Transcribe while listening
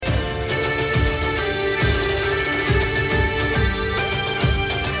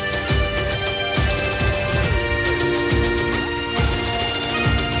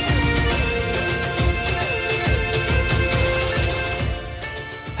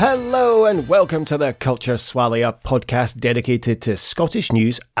Hello and welcome to the Culture Swally, a podcast dedicated to Scottish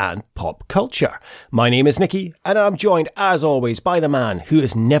news and pop culture. My name is Nicky and I'm joined as always by the man who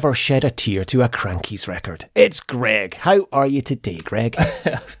has never shed a tear to a Crankies record. It's Greg. How are you today, Greg?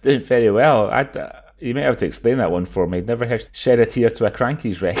 I'm doing very well. You might have to explain that one for me. Never shed a tear to a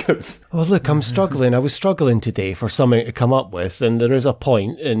Crankies record. Well, look, I'm struggling. I was struggling today for something to come up with, and there is a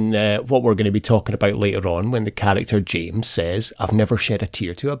point in what we're going to be talking about later on when the character James says, I've never shed a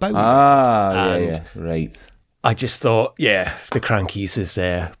tear to a Bowie. Yeah, right. I just thought, yeah, the Crankies is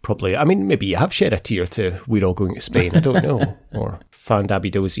probably... I mean, maybe you have shed a tear to We're All Going to Spain, I don't know, or Found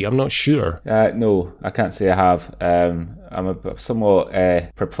Abby Dozy, I'm not sure. No, I can't say I have. I'm somewhat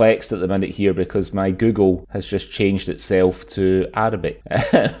perplexed at the minute here because my Google has just changed itself to Arabic.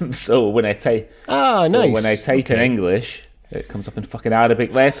 So when I type in English, it comes up in fucking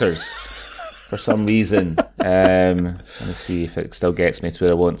Arabic letters for some reason. Let me see if it still gets me to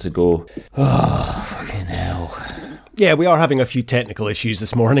where I want to go. Oh, fucking hell. Yeah, we are having a few technical issues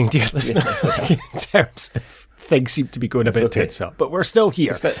this morning, dear listener, in terms of things seem to be going a bit tits up. But we're still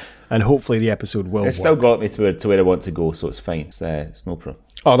here, and hopefully the episode will It's still got me to where I want to go, so it's fine. It's no problem.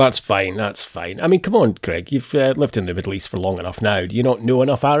 Oh, that's fine. I mean, come on, Greg. You've lived in the Middle East for long enough now. Do you not know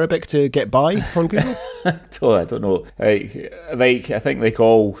enough Arabic to get by on Google? I don't know. I think like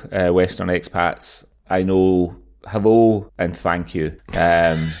all Western expats, I know hello and thank you,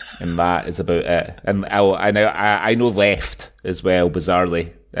 and that is about it. And I know left as well,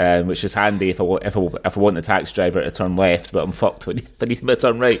 bizarrely. Which is handy if I want the taxi driver to turn left, but I'm fucked when I need him to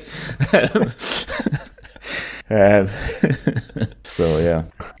turn right. So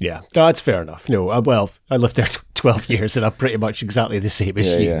yeah, that's fair enough. No, I lived there 12 years and I'm pretty much exactly the same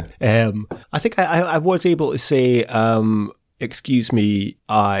as you. I think I was able to say, excuse me,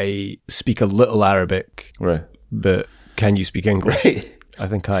 I speak a little Arabic, right? But can you speak English? Right. I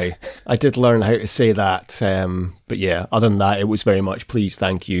think I did learn how to say that, but yeah, other than that, it was very much please,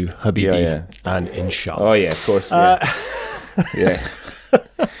 thank you, Habibi, and inshallah. Oh yeah, of course, yeah.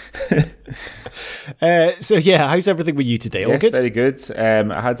 So yeah, how's everything with you today? All yes, good? Very good.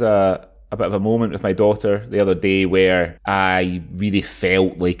 I had a bit of a moment with my daughter the other day where I really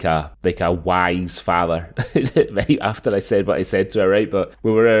felt like a wise father right after I said what I said to her, right? But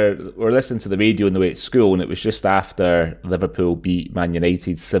we were listening to the radio on the way to school, and it was just after Liverpool beat Man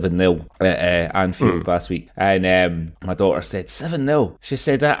United 7-0 at Anfield last week, and my daughter said 7-0. She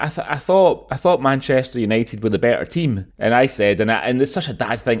said, I thought Manchester United were the better team, and I said, and it's such a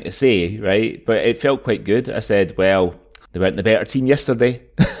dad thing to say, right? But it felt quite good. I said, well, they weren't the better team yesterday.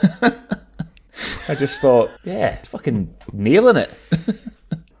 I just thought, yeah, fucking nailing it.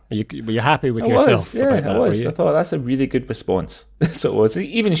 Were you happy with yourself? Yeah, I was. I thought that's a really good response. So it was.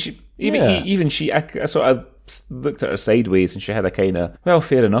 Even she. I sort of looked at her sideways, and she had a kind of, well,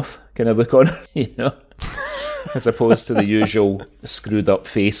 fair enough kind of look on her, you know, as opposed to the usual screwed up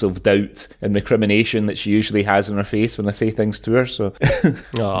face of doubt and recrimination that she usually has on her face when I say things to her. So,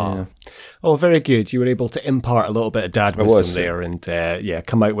 yeah. Oh, very good. You were able to impart a little bit of dad wisdom there and,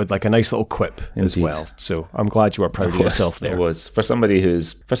 come out with like a nice little quip as well. So I'm glad you were proud of yourself there. It was. For somebody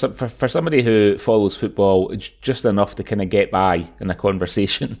for somebody who follows football just enough to kind of get by in a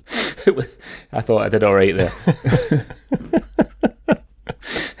conversation, I thought I did all right there.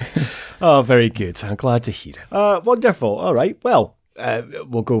 Oh, very good. I'm glad to hear it. Wonderful. All right. Well,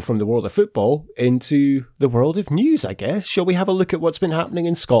 we'll go from the world of football into the world of news, I guess. Shall we have a look at what's been happening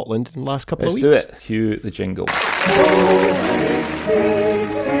in Scotland in the last couple of weeks? Let's do it. Cue the jingle.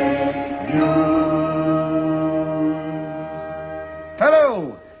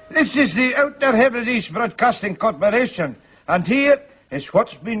 Hello, this is the Outer Hebrides Broadcasting Corporation, and here is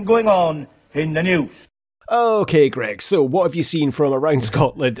what's been going on in the news. Okay, Greg, so what have you seen from around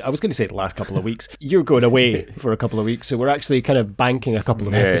Scotland? I was going to say the last couple of weeks. You're going away for a couple of weeks, so we're actually kind of banking a couple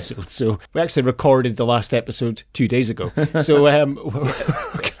of episodes. So we actually recorded the last episode 2 days ago. So we're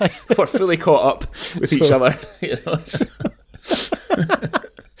fully caught up with each other. You know?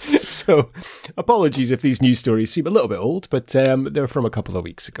 So apologies if these news stories seem a little bit old, but they're from a couple of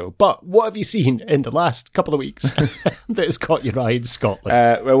weeks ago. But what have you seen in the last couple of weeks that has caught your eye in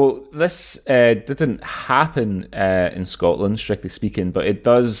Scotland? Well, this didn't happen in Scotland, strictly speaking, but it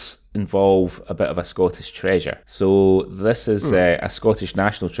does involve a bit of a Scottish treasure. So this is a Scottish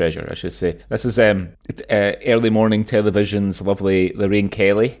national treasure, I should say. This is early morning television's lovely Lorraine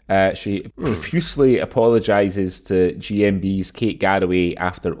Kelly. She profusely apologises to GMB's Kate Garraway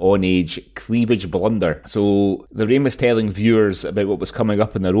after on-age cleavage blunder. So Lorraine was telling viewers about what was coming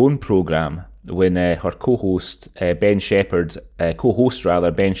up in their own programme, when her co-host Ben Shepherd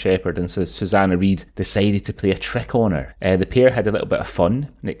and Susanna Reid decided to play a trick on her. The pair had a little bit of fun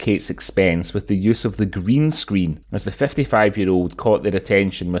at Kate's expense with the use of the green screen, as the 55-year-old caught their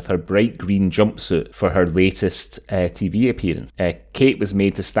attention with her bright green jumpsuit for her latest TV appearance. Kate was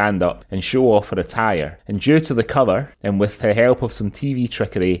made to stand up and show off her attire, and due to the colour, and with the help of some TV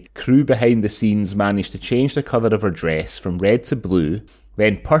trickery, crew behind the scenes managed to change the colour of her dress from red to blue,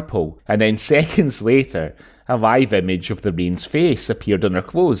 then purple, and then seconds later, a live image of Lorraine's face appeared on her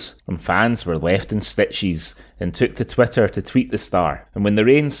clothes, and fans were left in stitches and took to Twitter to tweet the star. And when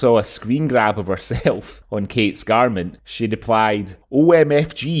Lorraine saw a screen grab of herself on Kate's garment, she replied,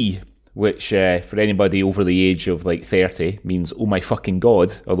 "OMFG," which for anybody over the age of like 30 means "oh my fucking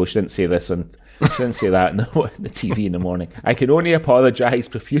god," although she didn't say that on the TV in the morning. "I can only apologise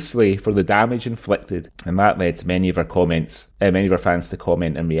profusely for the damage inflicted," and that led to many of our fans to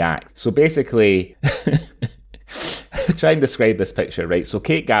comment and react. So basically, try and describe this picture, right? So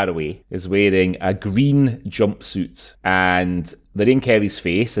Kate Garraway is wearing a green jumpsuit, and Lorraine Kelly's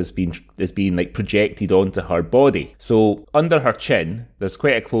face is being like projected onto her body. So under her chin, there's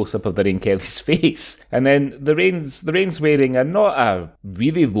quite a close-up of Lorraine Kelly's face, and then Lorraine's wearing not a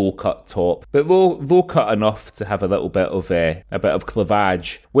really low-cut top, but low cut enough to have a bit of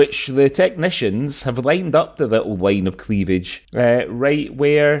cleavage, which the technicians have lined up the little line of cleavage right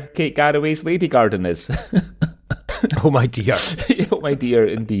where Kate Garraway's lady garden is. Oh my dear. Oh my dear,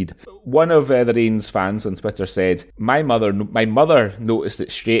 indeed. One of Lorraine's fans on Twitter said, my mother noticed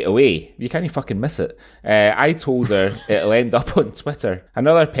it straight away. You can't fucking miss it. I told her it'll end up on Twitter.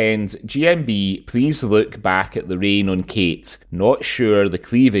 Another penned, "GMB, please look back at Lorraine on Kate. Not sure the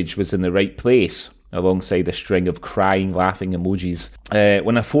cleavage was in the right place," alongside a string of crying, laughing emojis.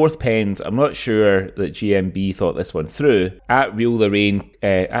 When a fourth penned, "I'm not sure that GMB thought this one through. At Real Lorraine,"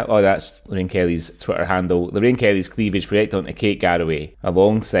 that's Lorraine Kelly's Twitter handle, "Lorraine Kelly's cleavage projected onto Kate Garraway,"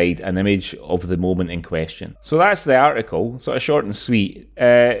 alongside an image of the moment in question. So that's the article, sort of short and sweet.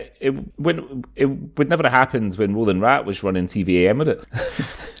 It would never have happened when Roland Rat was running TVAM, would it?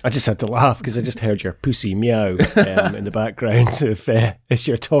 I just had to laugh because I just heard your pussy meow in the background as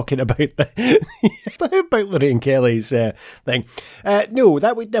you're talking about about Lorraine Kelly's thing. No,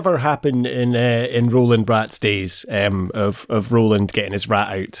 that would never happen in Roland Rat's days of Roland getting his rat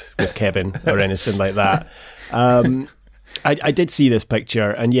out with Kevin or anything like that. I did see this picture,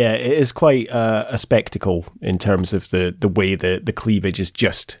 and yeah, it is quite a spectacle in terms of the way the cleavage is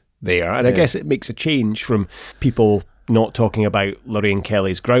just there. And I guess it makes a change from people not talking about Lorraine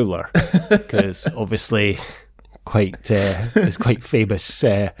Kelly's growler, because obviously there's quite famous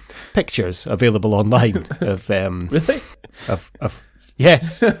pictures available online of really? of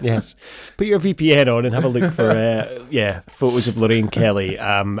yes. Put your VPN on and have a look for photos of Lorraine Kelly.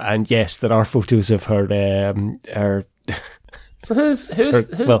 And yes, there are photos of her. So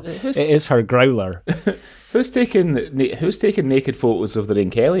it is her growler. Who's taking naked photos of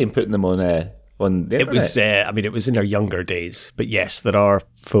Lorraine Kelly and putting them on the internet? It was in her younger days, but yes, there are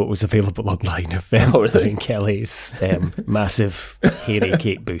photos available online of Lorraine Kelly's massive hairy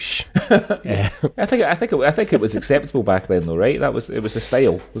Kate Bush. I think it was acceptable back then, though, right? It was the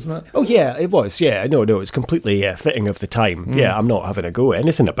style, wasn't it? Oh yeah, it was. Yeah, no, it's completely fitting of the time. Yeah, I'm not having a go at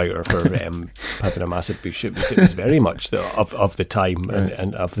anything about her for having a massive bush. It was very much of the time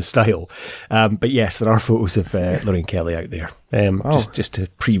and of the style. But yes, there are photos of Lorraine Kelly out there. Just to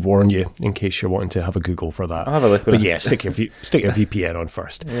pre-warn you in case you're wanting to have a Google for that. I'll have a look. But yeah, stick your VPN on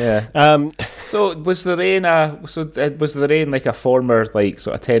first. Yeah. So was Lorraine like a former like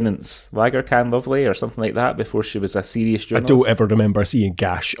sort of Tennant's lager can lovely or something like that before she was a serious journalist? I don't ever remember seeing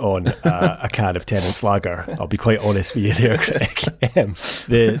gash on a can of Tennant's lager. I'll be quite honest with you there, Craig.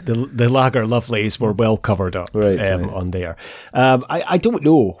 The lager lovelies were well covered up on there. I don't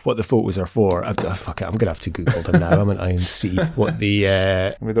know what the photos are for. Fuck it, I'm gonna have to Google them now, haven't I, and see what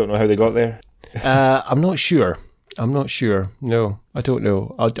the. We don't know how they got there. I'm not sure. No, I don't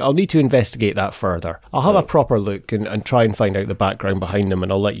know. I'll need to investigate that further. I'll have a proper look and try and find out the background behind them,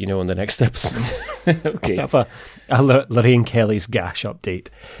 and I'll let you know in the next episode. Okay. Have a Lorraine Kelly's gash update.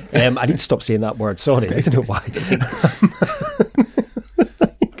 I need to stop saying that word. Sorry, I don't know why.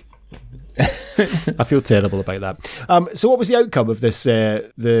 I feel terrible about that. So what was the outcome of this?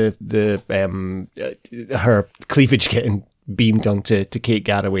 Her cleavage getting beamed onto Kate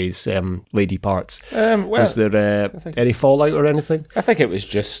Garraway's lady parts. Was there any fallout or anything? I think it was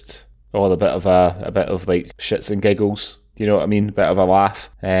just all a bit of like shits and giggles. You know what I mean? Bit of a laugh.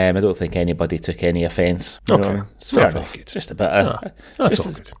 I don't think anybody took any offence. Okay. It's fair Very enough. good. Just a bit of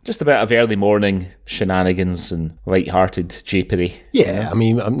all good. Just a bit of early morning shenanigans and light-hearted japery. Yeah, I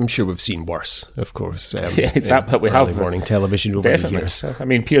mean, I'm sure we've seen worse, of course. Yeah, exactly. We have morning television over definitely. the years. I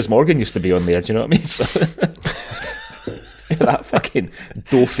mean, Piers Morgan used to be on there. Do you know what I mean? So that fucking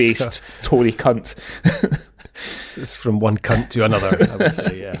dough-faced Tory cunt. It's from one cunt to another, I would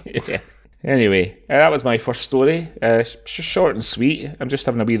say, Yeah. Anyway, that was my first story. Short and sweet. I'm just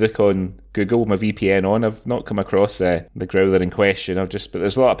having a wee look on Google with my VPN on. I've not come across the growler in question. But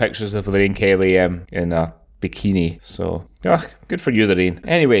there's a lot of pictures of Lorraine Kelly in a bikini. So, good for you, Lorraine.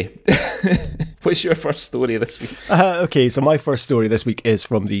 Anyway, what's your first story this week? Okay, so my first story this week is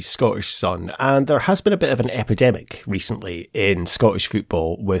from the Scottish Sun, and there has been a bit of an epidemic recently in Scottish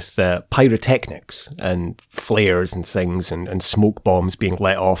football with pyrotechnics and flares and things and smoke bombs being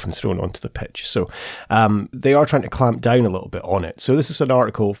let off and thrown onto the pitch. So they are trying to clamp down a little bit on it. So this is an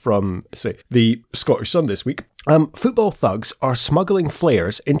article from, say, the Scottish Sun this week. Football thugs are smuggling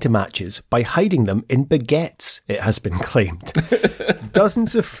flares into matches by hiding them in baguettes, it has been claimed.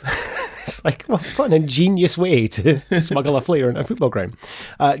 Dozens of... It's like, well, what an ingenious way to smuggle a flare in a football ground.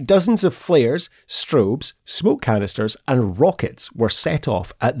 Dozens of flares, strobes, smoke canisters and rockets were set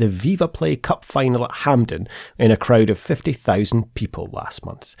off at the Viva Play Cup final at Hampden in a crowd of 50,000 people last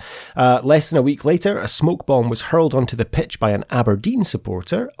month. Less than a week later, a smoke bomb was hurled onto the pitch by an Aberdeen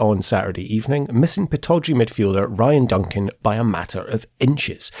supporter on Saturday evening, missing Pittodrie midfielder Ryan Duncan by a matter of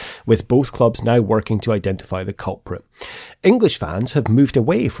inches, with both clubs now working to identify the culprit. English fans have moved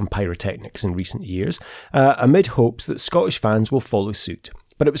away from pyrotechnics in recent years, amid hopes that Scottish fans will follow suit.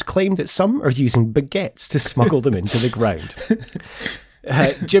 But it was claimed that some are using baguettes to smuggle them into the ground.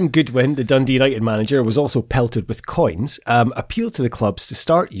 Jim Goodwin, the Dundee United manager, was also pelted with coins, appealed to the clubs to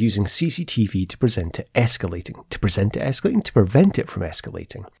start using CCTV to prevent it from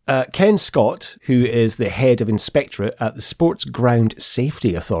escalating. Ken Scott, who is the head of inspectorate at the Sports Ground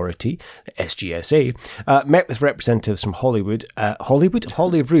Safety Authority, the SGSA, met with representatives from Holyrood,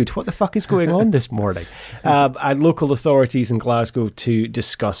 what the fuck is going on this morning, and local authorities in Glasgow to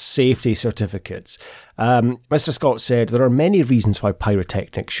discuss safety certificates. Mr. Scott said there are many reasons why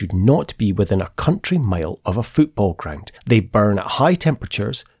pyrotechnics should not be within a country mile of a football ground. They burn at high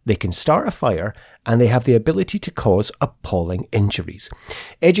temperatures, they can start a fire, and they have the ability to cause appalling injuries.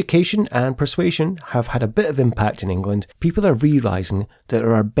 Education and persuasion have had a bit of impact in England. People are realising that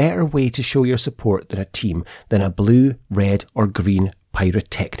there are better ways to show your support than a team than a blue, red or green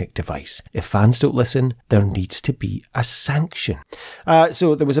pyrotechnic device. If fans don't listen, there needs to be a sanction.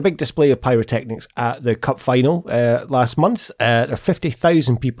 So there was a big display of pyrotechnics at the Cup final last month. There are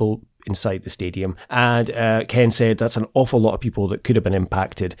 50,000 people inside the stadium, and Ken said that's an awful lot of people that could have been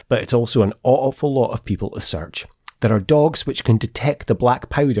impacted, but it's also an awful lot of people to search. There are dogs which can detect the black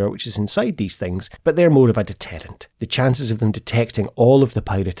powder which is inside these things, but they're more of a deterrent. The chances of them detecting all of the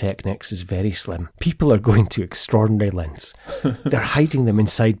pyrotechnics is very slim. People are going to extraordinary lengths. They're hiding them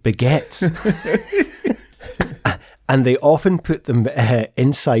inside baguettes. And they often put them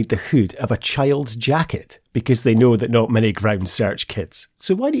inside the hood of a child's jacket because they know that not many grounds search kids.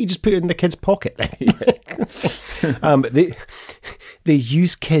 So why don't you just put it in the kid's pocket then? They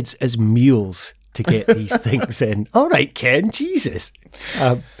use kids as mules to get these things in. All right, Ken, Jesus.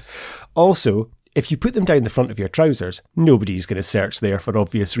 Also, if you put them down the front of your trousers, nobody's going to search there for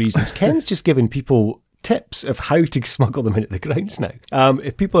obvious reasons. Ken's just giving people tips of how to smuggle them into the grounds now.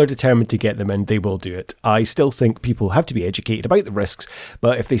 If people are determined to get them in, they will do it. I still think people have to be educated about the risks,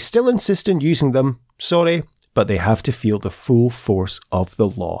 but if they still insist on using them, sorry, but they have to feel the full force of the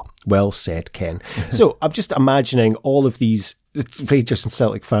law. Well said, Ken. So I'm just imagining all of these Rangers and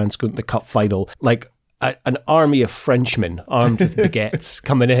Celtic fans going to the cup final, like an army of Frenchmen armed with baguettes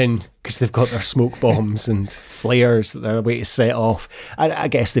coming in because they've got their smoke bombs and flares that they're a way to set off. And I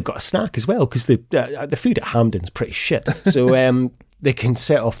guess they've got a snack as well because the food at Hampden's pretty shit. So they can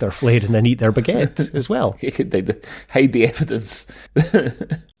set off their flare and then eat their baguette as well. They hide the evidence.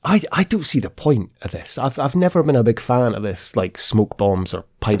 I don't see the point of this. I've never been a big fan of this, like smoke bombs or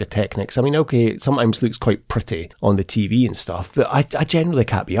pyrotechnics. I mean, okay, it sometimes looks quite pretty on the TV and stuff, but I generally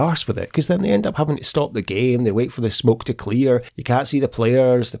can't be arsed with it because then they end up having to stop the game. They wait for the smoke to clear. You can't see the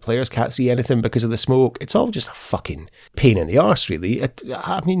players can't see anything because of the smoke. It's all just a fucking pain in the arse, really.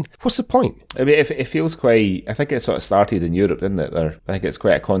 I mean, what's the point? I mean, it feels quite... I think it sort of started in Europe, didn't it? I think it's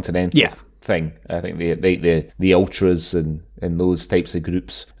quite a continental thing. I think the ultras and those types of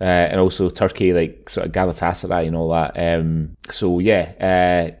groups, and also Turkey, like sort of Galatasaray and all that.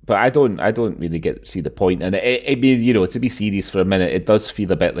 But I don't really get to see the point. And it be, you know, to be serious for a minute, it does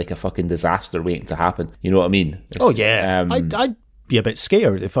feel a bit like a fucking disaster waiting to happen. You know what I mean? Oh yeah, I'd be a bit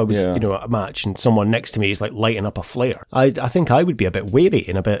scared if I was, you know, at a match and someone next to me is like lighting up a flare. I think I would be a bit wary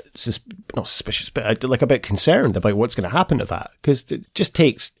and a bit not suspicious, but like a bit concerned about what's going to happen to that, because it just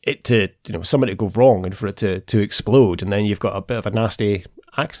takes it to, you know, something to go wrong and for it to explode, and then you've got a bit of a nasty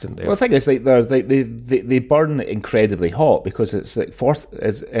accident there. Well, the thing is, like, they burn incredibly hot because it's like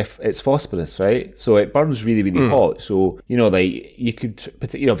it's phosphorus, right? So it burns really, really hot. So, you know, like, you could,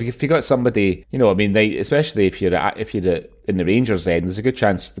 you know, if you got somebody, you know, I mean, especially if you're in the Rangers end, there's a good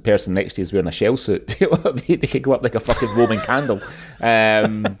chance the person next to you is wearing a shell suit. You know what I mean? They could go up like a fucking Roman candle.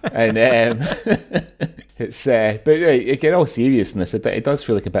 It's but in all seriousness, it does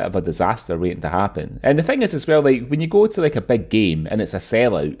feel like a bit of a disaster waiting to happen. And the thing is as well, like, when you go to like a big game and it's a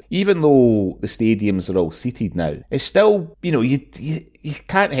sellout, even though the stadiums are all seated now, it's still, you know, you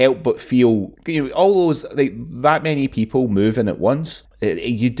can't help but feel, you know, all those, like, that many people moving at once.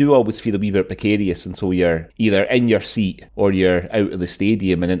 You do always feel a wee bit precarious until you're either in your seat or you're out of the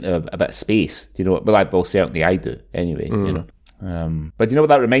stadium and into a bit of space. Do you know what? Well, certainly I do. Anyway, you know. But do you know what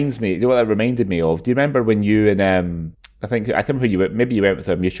that reminds me? Do you know what that reminded me of? Do you remember when you and I can't remember who you went. Maybe you went with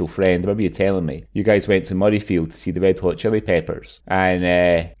a mutual friend. I remember you telling me you guys went to Murrayfield to see the Red Hot Chili Peppers, and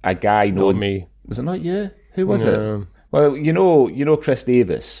a guy known. Not me. Was it not you? Who was it? Well, you know Chris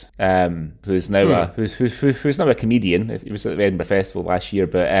Davis, who's now who's now a comedian. He was at the Edinburgh Festival last year,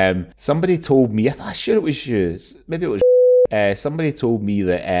 but somebody told me, I'm sure it was you, maybe it was. Somebody told me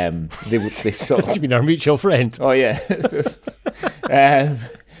that they saw. Do you mean our mutual friend? Oh yeah.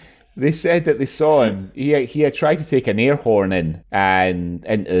 They said that they saw him. He had tried to take an air horn in and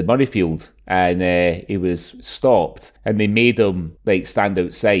into Murrayfield, and he was stopped. And they made him like stand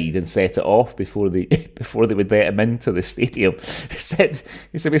outside and set it off before they would let him into the stadium. He said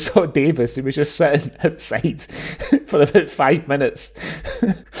we saw Davis. He was just sitting outside for about 5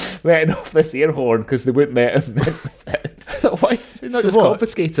 minutes, letting off this air horn because they wouldn't let him in with it. I thought, why did we not just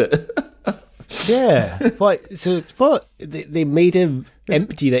confiscate it? Yeah. What? So what? They made him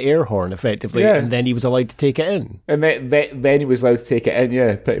empty the air horn effectively, and then he was allowed to take it in. And then he was allowed to take it in,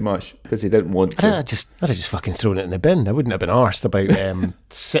 yeah, pretty much, because he didn't want to. I'd have just fucking thrown it in the bin. I wouldn't have been arsed about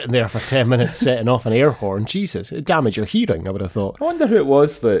sitting there for 10 minutes setting off an air horn. Jesus, it'd damage your hearing, I would have thought. I wonder who it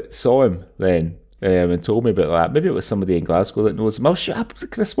was that saw him then. And told me about that. Maybe it was somebody in Glasgow that knows him. I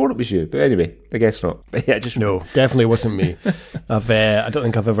could have sworn it was you, but anyway, I guess not. Yeah, no, definitely wasn't me. I don't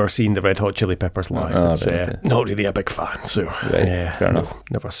think I've ever seen the Red Hot Chili Peppers live. Not really a big fan, so fair enough.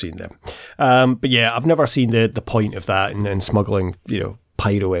 Never seen them. But yeah, I've never seen the point of that and smuggling, you know,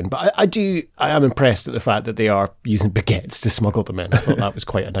 pyro in. But I am impressed at the fact that they are using baguettes to smuggle them in. I thought that was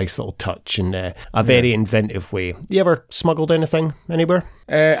quite a nice little touch and a very inventive way. You ever smuggled anything anywhere?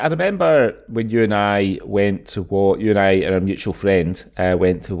 I remember when you and I and our mutual friend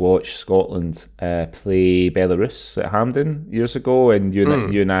went to watch Scotland play Belarus at Hampden years ago, and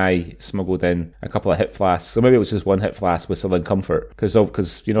you and I smuggled in a couple of hip flasks. So maybe it was just one hip flask with Southern Comfort, because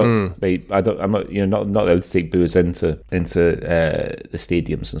you know, like, I'm not, you know, not allowed to take booze into the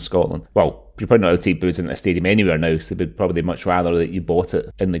stadiums in Scotland. Well, you're probably not allowed to take booze into a stadium anywhere now, so they would probably much rather that you bought it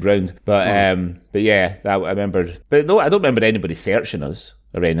in the ground. But yeah, that I remember. But no, I don't remember anybody searching us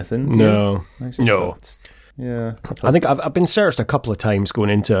or anything. No. Yeah, I think I've been searched a couple of times going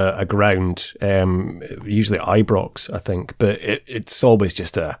into a ground, usually at Ibrox, I think, but it's always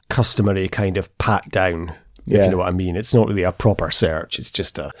just a customary kind of pat down, if you know what I mean. It's not really a proper search. It's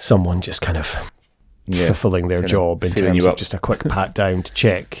just someone just kind of fulfilling their job in terms of just a quick pat down to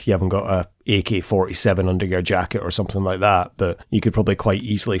check you haven't got a AK-47 under your jacket or something like that, but you could probably quite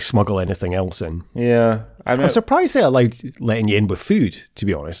easily smuggle anything else in. Yeah. I'm surprised they allowed letting you in with food, to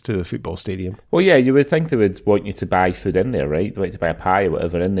be honest, to the football stadium. Well, yeah, you would think they would want you to buy food in there, right? Like to buy a pie or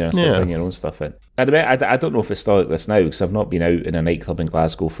whatever in there instead of bring your own stuff in. I don't know if it's still like this now, because I've not been out in a nightclub in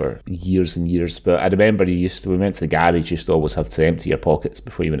Glasgow for years and years, but I remember we went to the garage, you used to always have to empty your pockets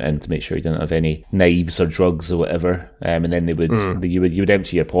before you went in to make sure you didn't have any knives or drugs or whatever, and then they would you would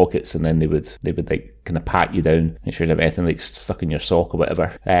empty your pockets, and then they would like kind of pat you down, make sure you don't have anything like stuck in your sock or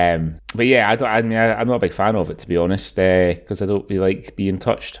whatever. But yeah, I'm not a big fan of it, to be honest, because I don't really like being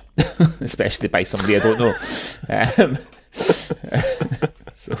touched, especially by somebody I don't know.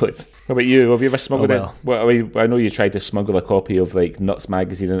 So what about you? Have you ever smuggled Oh, well. it? Well, I know you tried to smuggle a copy of like Nuts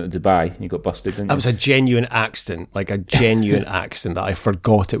magazine into Dubai. And you got busted, didn't you? That was a genuine accident, like a genuine accident that I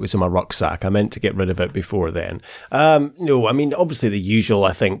forgot it was in my rucksack. I meant to get rid of it before then. No, I mean, obviously the usual,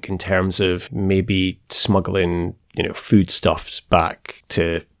 I think, in terms of maybe smuggling, foodstuffs back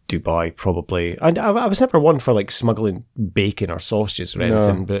to Dubai, probably. And I was never one for like smuggling bacon or sausages or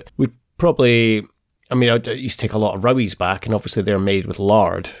anything, but we'd probably... I mean, I used to take a lot of rowies back, and obviously they're made with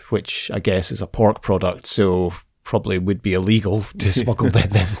lard, which I guess is a pork product, so probably would be illegal to smuggle them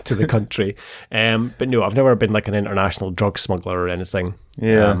into the country. But no, I've never been like an international drug smuggler or anything.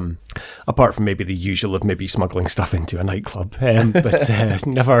 Yeah. Apart from maybe the usual of maybe smuggling stuff into a nightclub. But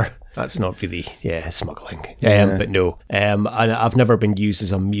never, that's not really, smuggling. But no, I've never been used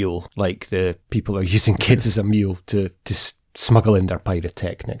as a mule, like the people are using kids as a mule to smuggle in their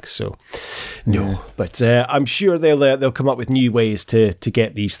pyrotechnics. So no, but I'm sure they'll come up with new ways to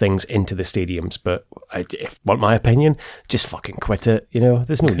get these things into the stadiums. But if want my opinion, just fucking quit it.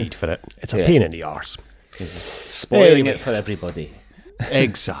 There's no need for it. It's a pain in the arse. Spoiling it for everybody.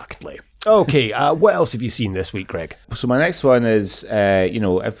 Exactly. Okay, what else have you seen this week, Greg? So my next one is, every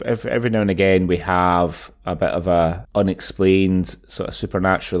now and again we have a bit of a unexplained sort of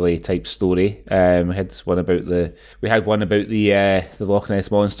supernaturally type story. We had one about the Loch Ness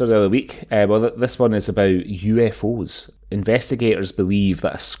Monster the other week. This one is about UFOs. Investigators believe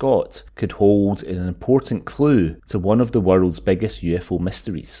that a Scot could hold an important clue to one of the world's biggest UFO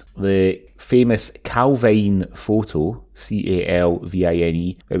mysteries. The famous Calvine photo,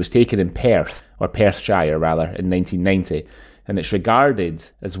 Calvine, it was taken in Perthshire rather, in 1990. And it's regarded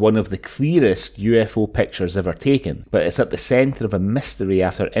as one of the clearest UFO pictures ever taken, but it's at the centre of a mystery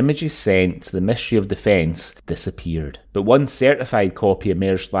after images sent to the Ministry of Defence disappeared. But one certified copy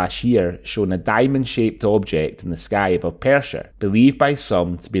emerged last year showing a diamond-shaped object in the sky above Perthshire, believed by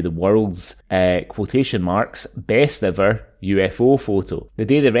some to be the world's, quotation marks, best ever UFO photo. The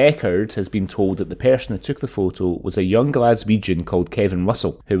Daily Record has been told that the person who took the photo was a young Glaswegian called Kevin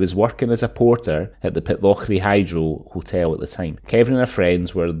Russell, who was working as a porter at the Pitlochry Hydro Hotel at the time. Kevin and her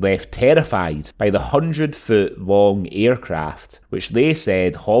friends were left terrified by the 100-foot long aircraft, which they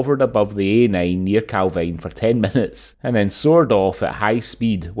said hovered above the A9 near Calvine for 10 minutes and then soared off at high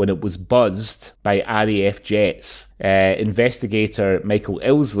speed when it was buzzed by RAF jets. Investigator Matthew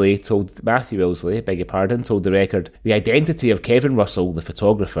Ilsley told the Record, the identity of Kevin Russell, the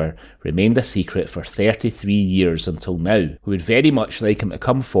photographer, remained a secret for 33 years until now. We would very much like him to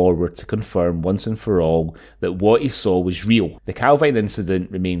come forward to confirm once and for all that what he saw was real. The Calvine incident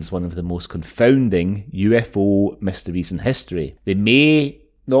remains one of the most confounding UFO mysteries in history. They may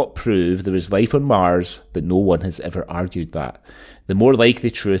not prove there is life on Mars, but no one has ever argued that. The more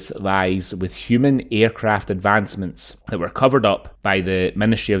likely truth lies with human aircraft advancements that were covered up by the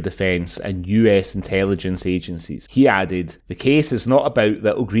Ministry of Defence and US intelligence agencies. He added, the case is not about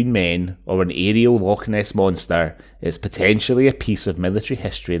little green men or an aerial Loch Ness monster. It's potentially a piece of military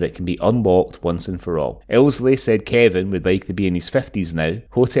history that can be unlocked once and for all. Ilsley said Kevin would likely be in his 50s now.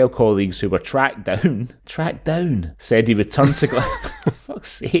 Hotel colleagues who were tracked down, said he returned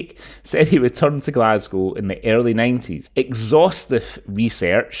to Glasgow in the early 90s. Exhaustive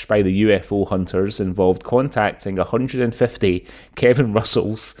research by the UFO hunters involved contacting 150 Kevin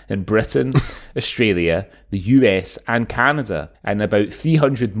Russells in Britain, Australia, the US and Canada, and about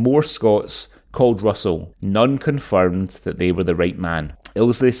 300 more Scots called Russell. None confirmed that they were the right man.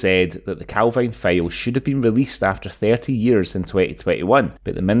 Ilsley said that the Calvine file should have been released after 30 years in 2021,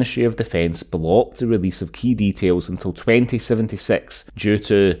 but the Ministry of Defence blocked the release of key details until 2076 due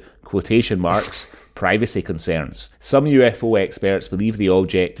to, quotation marks, privacy concerns. Some UFO experts believe the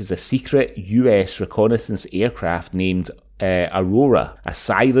object is a secret US reconnaissance aircraft named Aurora, a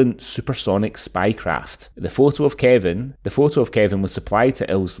silent supersonic spycraft. The photo of Kevin was supplied to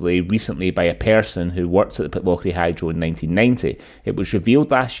Ilsley recently by a person who worked at the Pitlochry Hydro in 1990. It was revealed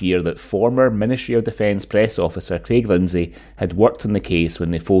last year that former Ministry of Defence press officer Craig Lindsay had worked on the case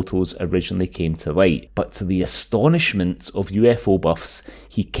when the photos originally came to light. But to the astonishment of UFO buffs,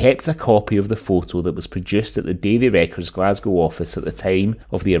 he kept a copy of the photo that was produced at the Daily Record's Glasgow office at the time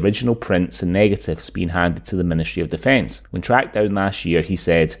of the original prints and negatives being handed to the Ministry of Defence. When tracked down last year, he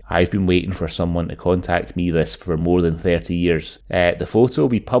said, I've been waiting for someone to contact me this for more than 30 years. The photo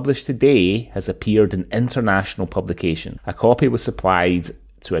we published today has appeared in international publication. A copy was supplied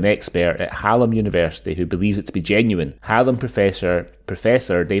to an expert at Hallam University who believes it to be genuine. Hallam professor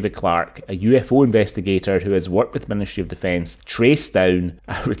Professor David Clark, a UFO investigator who has worked with the Ministry of Defence, traced down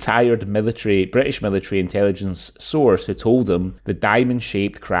a retired British military intelligence source who told him the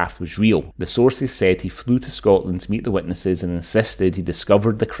diamond-shaped craft was real. The sources said he flew to Scotland to meet the witnesses and insisted he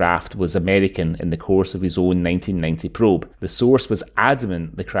discovered the craft was American in the course of his own 1990 probe. The source was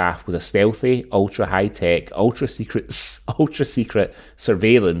adamant the craft was a stealthy, ultra-high-tech, ultra-secret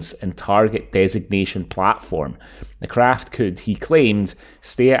surveillance and target designation platform. The craft could, he claimed,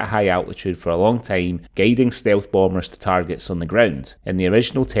 stay at a high altitude for a long time, guiding stealth bombers to targets on the ground. In the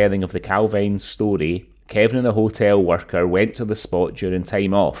original telling of the Calvine story, Kevin and a hotel worker went to the spot during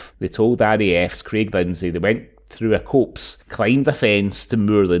time off. They told RAF's Craig Lindsay they went through a copse, climbed a fence to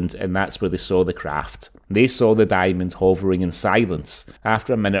moorland, and that's where they saw the craft. They saw the diamond hovering in silence.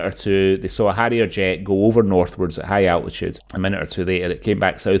 After a minute or two, they saw a Harrier jet go over northwards at high altitude. A minute or two later, it came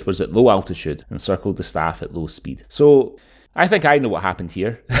back southwards at low altitude and circled the staff at low speed. So, I think I know what happened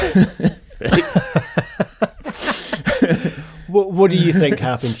here. What do you think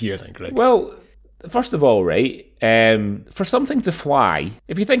happened here then, Greg? Well, first of all, right, for something to fly,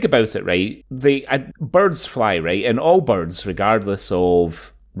 if you think about it, right, birds fly, right, and all birds, regardless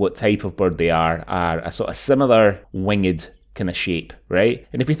of what type of bird they are a sort of similar winged kind of shape, right?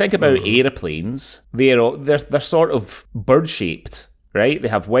 And if you think about aeroplanes, they're sort of bird-shaped, right? They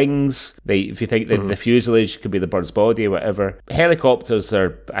have wings. If you think that the fuselage could be the bird's body or whatever. Helicopters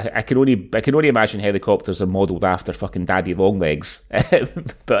are. I can only imagine helicopters are modelled after fucking Daddy Longlegs,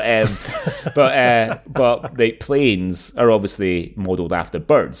 but the planes are obviously modelled after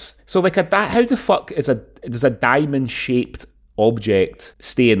birds. So like how the fuck does a diamond shaped object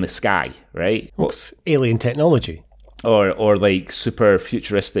stay in the sky, right? What's alien technology? Or like super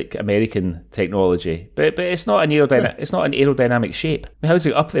futuristic American technology, but it's not an aerodynamic shape. I mean, how's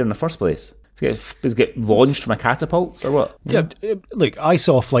it up there in the first place? Does it get launched from a catapult or what? Yeah, look, I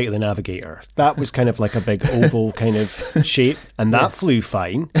saw Flight of the Navigator. That was kind of like a big oval kind of shape, and that flew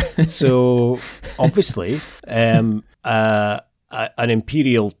fine. So obviously, an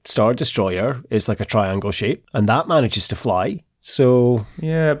Imperial Star Destroyer is like a triangle shape, and that manages to fly. So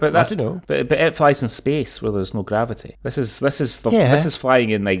yeah, but I don't know. But it flies in space where there's no gravity. This is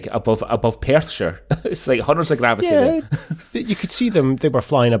flying in like above Perthshire. It's like hundreds of gravity. Yeah, you could see them. They were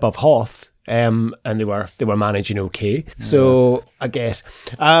flying above Hoth, and they were managing okay. So I guess.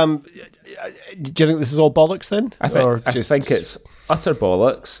 Do you think this is all bollocks then? I think it's utter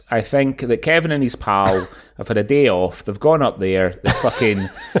bollocks. I think that Kevin and his pal have had a day off. They've gone up there.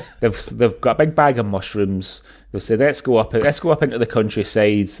 They've got a big bag of mushrooms. They said, let's go up into the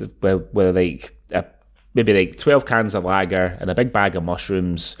countryside where maybe like 12 cans of lager and a big bag of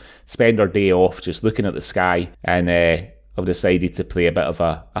mushrooms. Spend our day off just looking at the sky, and I've decided to play a bit of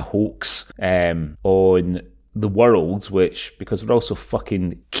a hoax on the world, which, because we're also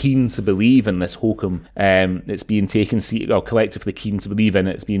fucking keen to believe in this hokum, it's being taken collectively keen to believe in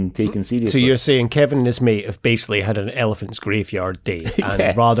it, it's being taken seriously. So you're saying Kevin and his mate have basically had an elephant's graveyard day,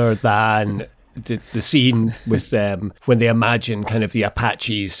 and rather than the scene with when they imagine kind of the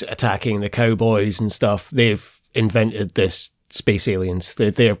Apaches attacking the cowboys and stuff, they've invented this space aliens.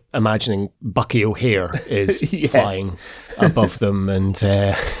 They're imagining Bucky O'Hare is flying above them, and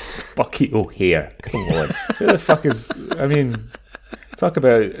Bucky O'Hare, come on, who the fuck is? I mean, talk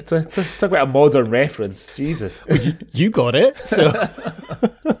about a modern reference. Jesus, well, you got it. So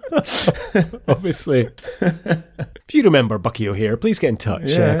obviously, if you remember Bucky O'Hare, please get in touch.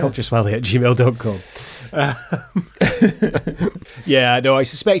 cultureswally@gmail.com. Yeah, no, I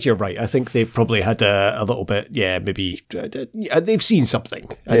suspect you're right. I think they've probably had a little bit, maybe they've seen something,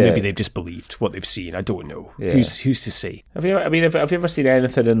 and maybe they've just believed what they've seen. I don't know. Yeah. Who's to say? Have you ever seen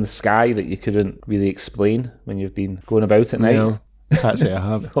anything in the sky that you couldn't really explain when you've been going about at night? No, can't say I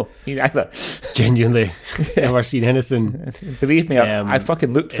have. No, me neither. Genuinely, never seen anything. Believe me, I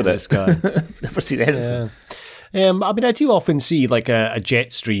fucking looked for it. Never seen anything. Yeah. I mean, I do often see like a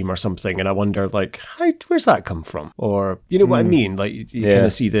jet stream or something, and I wonder, like, where's that come from? Or, you know what I mean? Like, you kind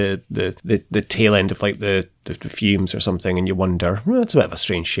of see the tail end of like the fumes or something, and you wonder, well, it's a bit of a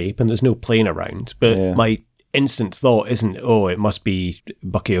strange shape, and there's no plane around. But my instant thought isn't, it must be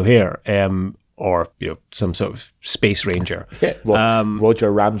Bucky O'Hare, or some sort of space ranger. Yeah,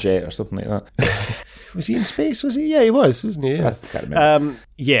 Roger Ramjet or something like that. Was he in space? Was he? Yeah, he was, wasn't he?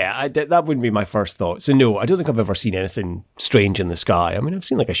 Yeah. That wouldn't be my first thought. So no, I don't think I've ever seen anything strange in the sky. I mean, I've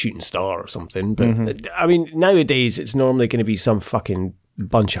seen like a shooting star or something, but I mean, nowadays it's normally going to be some fucking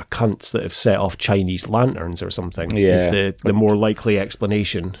bunch of cunts that have set off Chinese lanterns or something. Yeah. Is the more likely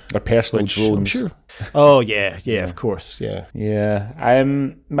explanation. Or personal Which drones. I'm sure. Oh yeah, of course, yeah. Yeah.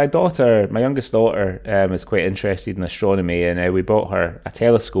 My youngest daughter, is quite interested in astronomy, and we bought her a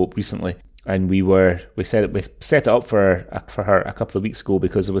telescope recently. And we set it up for her a couple of weeks ago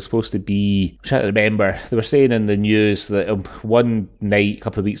because it was supposed to be, I'm trying to remember, they were saying in the news that one night, a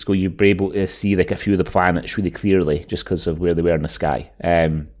couple of weeks ago, you'd be able to see like a few of the planets really clearly just because of where they were in the sky.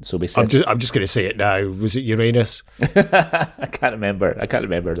 So we said, I'm just going to say it now. Was it Uranus? I can't remember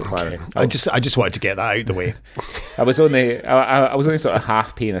the planet. I just wanted to get that out of the way. I was only sort of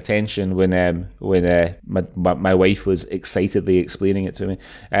half paying attention when my wife was excitedly explaining it to me.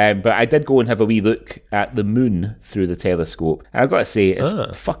 But I did go and have a wee look at the moon through the telescope. And I've got to say, it's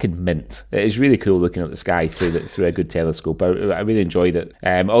fucking mint. It is really cool looking at the sky through a good telescope. I really enjoyed it.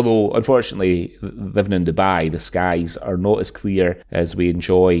 Although, unfortunately, living in Dubai, the skies are not as clear as we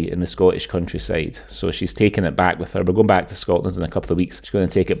enjoy in the Scottish countryside. So she's taking it back with her. We're going back to Scotland in a couple of weeks. She's going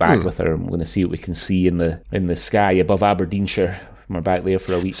to take it back with her. I'm going to see what we can see in the sky above Aberdeenshire. We're back there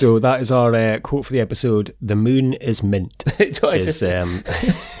for a week. So that is our quote for the episode. The moon is mint. It does.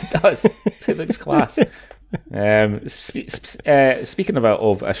 It does. It looks class. Speaking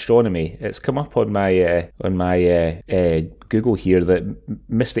of astronomy, it's come up on my Google here that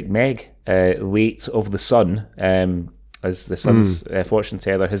Mystic Meg, late of the sun, as the sun's fortune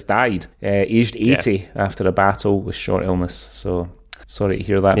teller, has died, aged 80 after a battle with short illness. So sorry to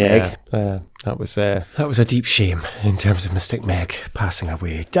hear that, Meg. That was a deep shame in terms of Mystic Meg passing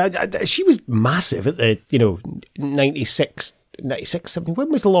away. She was massive at the 96. I mean, when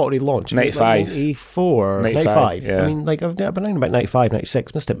was the lottery launched? 95. 94. 95, yeah. I mean, like, I've been around about 95,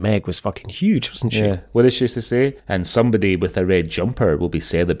 96. Mystic Meg was fucking huge, wasn't she? Yeah. What did she used to say? And somebody with a red jumper will be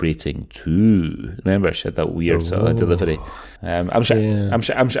celebrating too. Remember, she had that weird sort of delivery. I'm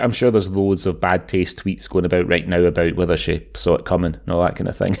sure there's loads of bad taste tweets going about right now about whether she saw it coming and all that kind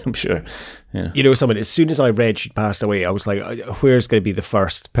of thing. I'm sure. Yeah. You know, as soon as I read she'd passed away, I was like, where's going to be the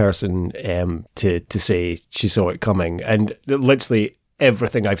first person to say she saw it coming? And literally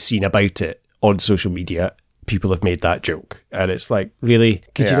everything I've seen about it on social media, people have made that joke. And it's like, really?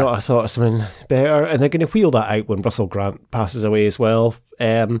 Could you not have thought of something better? And they're going to wheel that out when Russell Grant passes away as well.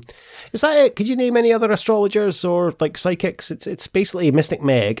 Is that it? Could you name any other astrologers or like psychics? It's basically Mystic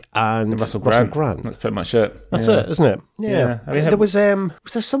Meg and Russell Grant. That's pretty much it. That's it, isn't it? Yeah. I mean, there was there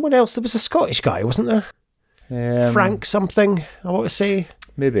someone else? There was a Scottish guy, wasn't there? Frank something, I want to say.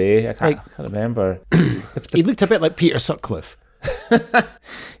 Maybe. I can't remember. He looked a bit like Peter Sutcliffe.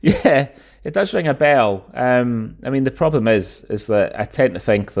 Yeah, it does ring a bell. I mean, the problem is that I tend to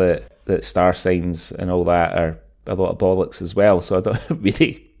think that star signs and all that are a lot of bollocks as well, so I don't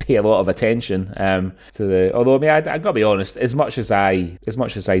really pay a lot of attention to the. Although, I mean, I gotta be honest, as much as I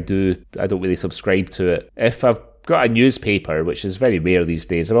do, I don't really subscribe to it. If I've got a newspaper, which is very rare these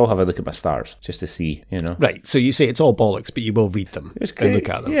days, I will have a look at my stars just to see, Right, so you say it's all bollocks, but you will read them and look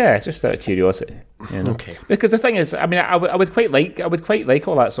at them. Yeah, just out of curiosity. Okay. Because the thing is, I mean, I would quite like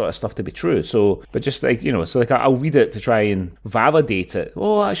all that sort of stuff to be true. So, but just like, so like I'll read it to try and validate it.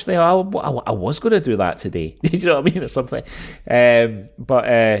 Oh, actually, I was going to do that today. You know what I mean, or something.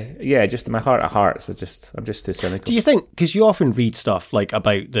 Yeah, just in my heart of hearts, I'm just too cynical. Do you think? Because you often read stuff like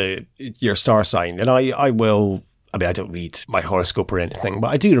about your star sign, and I will. I mean, I don't read my horoscope or anything, but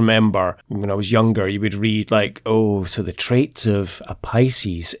I do remember when I was younger, you would read like, oh, so the traits of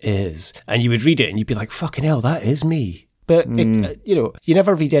Pisces is, and you would read it and you'd be like, fucking hell, that is me. But, you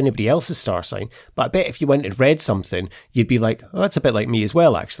never read anybody else's star sign. But I bet if you went and read something, you'd be like, oh, that's a bit like me as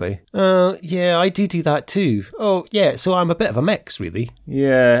well, actually. Yeah, I do that too. Oh, yeah, so I'm a bit of a mix, really.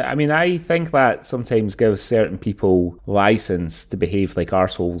 Yeah, I mean, I think that sometimes gives certain people license to behave like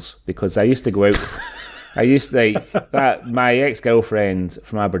arseholes, because I used to go out... my ex-girlfriend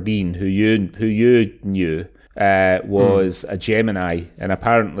from Aberdeen, who you knew, was a Gemini, and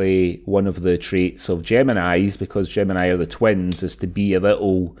apparently one of the traits of Geminis, because Gemini are the twins, is to be a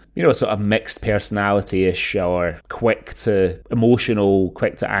little, sort of mixed personality-ish, or quick to emotional,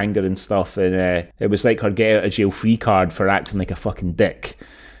 quick to anger and stuff, and it was like her get out of jail free card for acting like a fucking dick.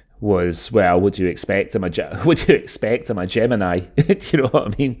 Was, well, what do you expect? I'm a Gemini. Do you know what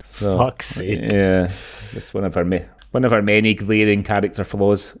I mean? So, fuck's sake. Yeah, just one of her One of our many glaring character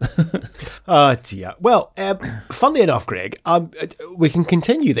flaws. Oh, dear. Well, funnily enough, Greg, we can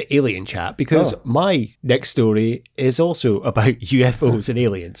continue the alien chat because my next story is also about UFOs and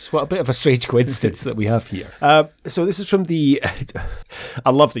aliens. What a bit of a strange coincidence that we have here. So this is from the... I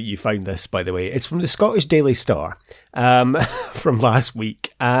love that you found this, by the way. It's from the Scottish Daily Star from last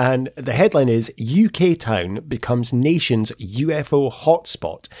week. And the headline is, UK town becomes nation's UFO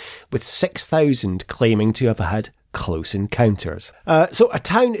hotspot, with 6,000 claiming to have had close encounters. So a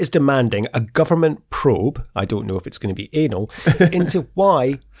town is demanding a government probe, I don't know if it's going to be anal, into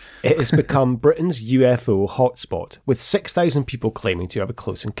why it has become Britain's UFO hotspot, with 6,000 people claiming to have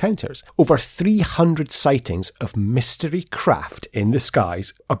close encounters. Over 300 sightings of mystery craft in the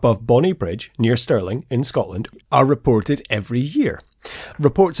skies above Bonnie Bridge, near Stirling, in Scotland, are reported every year.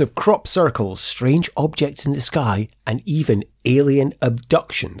 Reports of crop circles, strange objects in the sky, and even alien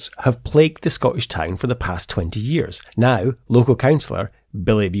abductions have plagued the Scottish town for the past 20 years. Now, local councillor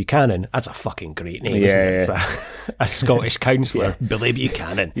Billy Buchanan, that's a fucking great name, isn't it? A Scottish councillor, Billy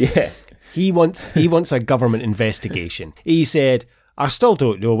Buchanan. Yeah. He wants a government investigation. He said, I still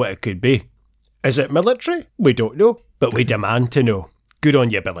don't know what it could be. Is it military? We don't know, but we demand to know. Good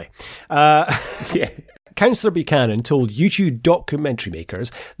on you, Billy. Councillor Buchanan told YouTube documentary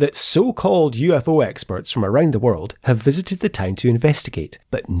makers that so-called UFO experts from around the world have visited the town to investigate,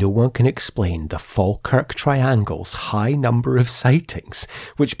 but no one can explain the Falkirk Triangle's high number of sightings,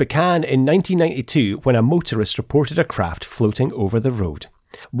 which began in 1992 when a motorist reported a craft floating over the road.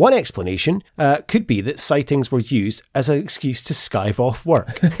 One explanation could be that sightings were used as an excuse to skive off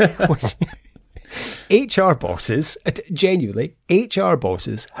work. HR bosses, genuinely, HR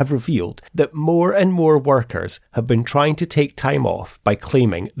bosses have revealed that more and more workers have been trying to take time off by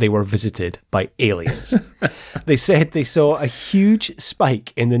claiming they were visited by aliens. They said they saw a huge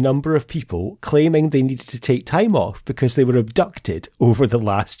spike in the number of people claiming they needed to take time off because they were abducted over the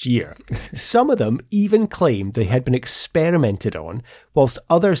last year. Some of them even claimed they had been experimented on, whilst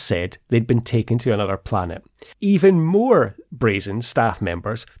others said they'd been taken to another planet. Even more brazen staff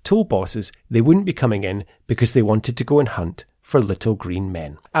members told bosses they wouldn't be coming in because they wanted to go and hunt for little green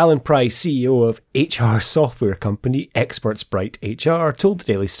men. Alan Price, CEO of HR software company Experts Bright HR, told the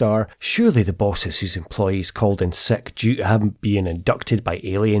Daily Star, surely the bosses whose employees called in sick due to having been abducted by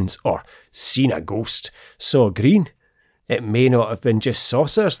aliens or seen a ghost saw green. It may not have been just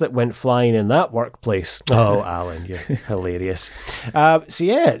saucers that went flying in that workplace. Oh, Alan, you're hilarious.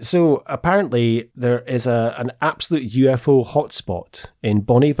 So apparently there is an absolute UFO hotspot in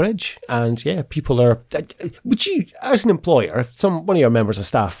Bonnie Bridge. And yeah, people are... Would you, as an employer, if one of your members of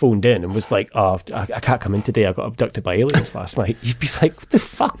staff phoned in and was like, oh, I can't come in today, I got abducted by aliens last night, you'd be like, what the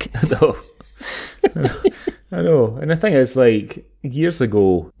fuck? I know. And the thing is, like, years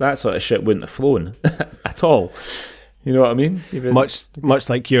ago, that sort of shit wouldn't have flown at all. You know what I mean? Much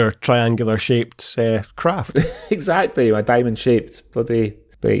like your triangular-shaped craft. Exactly, my diamond-shaped bloody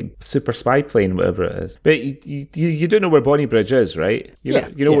super spy plane, whatever it is. But you do know where Bonnie Bridge is, right? You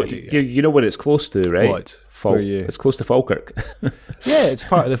know what it's close to, right? What? It's close to Falkirk. Yeah, it's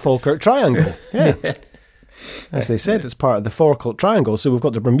part of the Falkirk Triangle. Yeah. As they said, it's part of the Falkirk Triangle. So we've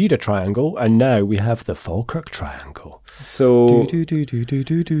got the Bermuda Triangle, and now we have the Falkirk Triangle. So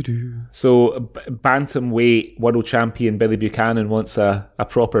bantamweight world champion Billy Buchanan wants a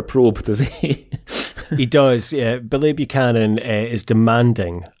proper probe, does he? He does, yeah. Billy Buchanan is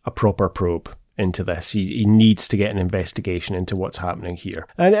demanding a proper probe into this. He needs to get an investigation into what's happening here.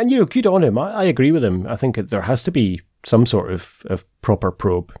 And you know, good on him. I agree with him. I think there has to be some sort of proper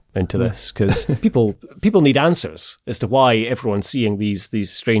probe into this, because people need answers as to why everyone's seeing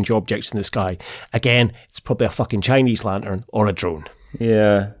these strange objects in the sky. Again, it's probably a fucking Chinese lantern or a drone.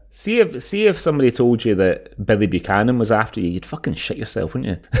 Yeah. See if somebody told you that Billy Buchanan was after you, you'd fucking shit yourself,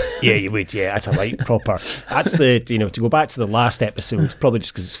 wouldn't you? Yeah, you would. Yeah, that's a right proper. That's the, to go back to the last episode, probably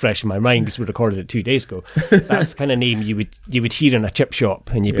just because it's fresh in my mind because we recorded it 2 days ago. That's the kind of name you would hear in a chip shop,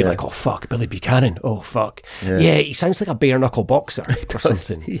 and you'd be like, oh fuck, Billy Buchanan. Oh fuck. Yeah, he sounds like a bare knuckle boxer or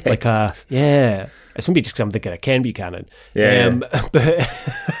something. Yeah. It's maybe just because I'm thinking of Ken Buchanan. But I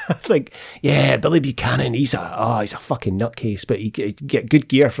think, yeah, Billy Buchanan, he's a fucking nutcase, but you get good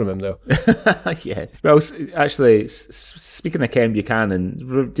gear from him though. Yeah. Well, actually, speaking of Ken Buchanan, do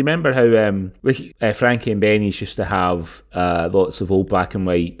you remember how Frankie and Benny's used to have lots of old black and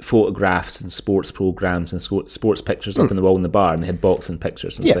white photographs and sports programs and sports pictures up on the wall in the bar, and they had boxing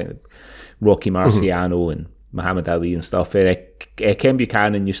pictures and things like Rocky Marciano and Muhammad Ali and stuff. Ken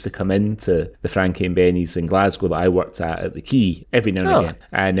Buchanan used to come into the Frankie and Benny's in Glasgow that I worked at the Quay every now and again.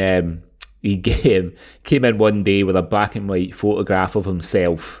 And he came in one day with a black and white photograph of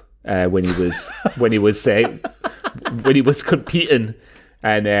himself when he was when he was competing,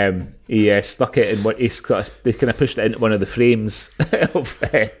 and he stuck it in what they kind of pushed it into one of the frames of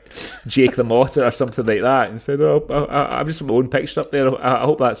Jake the Motter or something like that, and said, "Oh, I've just put my own picture up there. I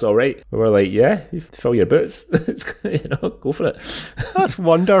hope that's all right." We were like, "Yeah, you fill your boots. Go for it." That's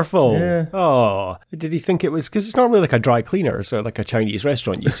wonderful. Yeah. Oh, did he think it was because it's normally like a dry cleaner, so like a Chinese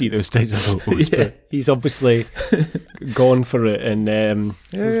restaurant, you see those types of photos. But he's obviously gone for it, and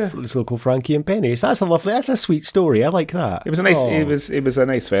his local Frankie and Penny's. That's a sweet story. I like that. It was a nice. It was a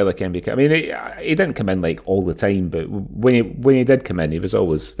nice fella, Ken Buchanan. I mean, he didn't come in like all the time, but when he did come in, he was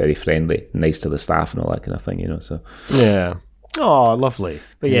always very friendly, nice to the staff, and all that kind of thing. So yeah. Oh, lovely.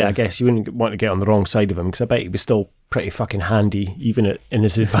 But yeah, I guess you wouldn't want to get on the wrong side of him, because I bet he was still pretty fucking handy, even in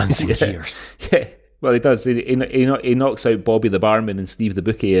his advancing years. Yeah. Well, he does. He knocks out Bobby the barman and Steve the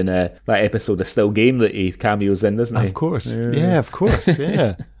bookie in that episode of Still Game that he cameos in, doesn't he? Of course. Yeah, of course.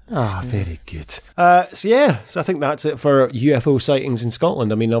 Yeah. Very good. So I think that's it for UFO sightings in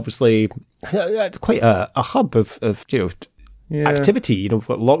Scotland. I mean, obviously, quite a hub of activity. We've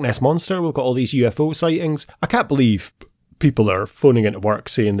got Loch Ness Monster, we've got all these UFO sightings. I can't believe people are phoning into work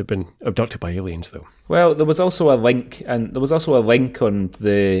saying they've been abducted by aliens, though. Well, there was also a link on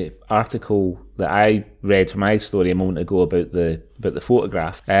the article that I read from my story a moment ago about the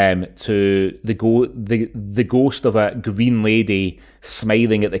photograph to the ghost of a green lady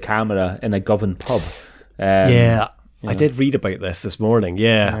smiling at the camera in a Govan pub. I did read about this morning.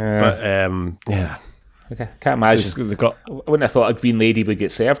 But Okay, can't imagine. I wouldn't have thought a green lady would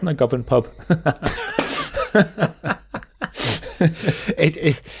get served in a Govan pub.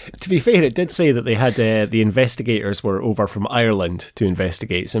 To be fair, it did say that they had the investigators were over from Ireland to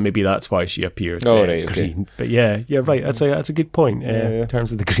investigate, so maybe that's why she appeared green. Okay. But yeah, right. That's a good point in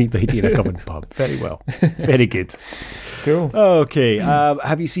terms of the green lady in a Govan pub. Very well, very good. Cool. Okay.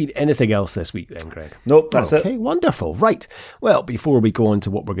 Have you seen anything else this week then, Greg? Nope, that's it. Okay, wonderful. Right. Well, before we go on to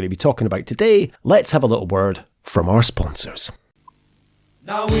what we're going to be talking about today, let's have a little word from our sponsors.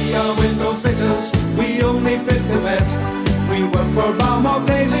 Now we are window fitters, we only fit the best. We work for Balmore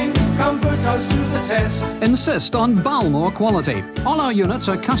Glazing, come put us to the test. Insist on Balmore quality. All our units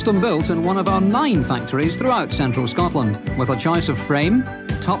are custom built in one of our 9 factories throughout central Scotland, with a choice of frame,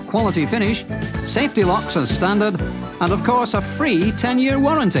 top quality finish, safety locks as standard, and of course a free 10-year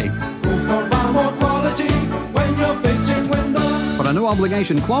warranty. Go for Balmore quality when you're fitting windows. For a no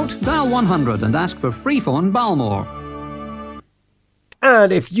obligation quote, dial 100 and ask for free phone Balmore.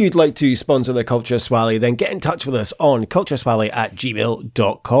 And if you'd like to sponsor the Culture Swally, then get in touch with us on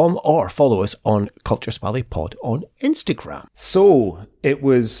cultureswally@gmail.com or follow us on Culture Swally Pod on Instagram. So, it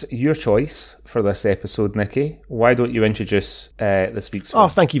was your choice for this episode, Nicky. Why don't you introduce this week's film? Oh,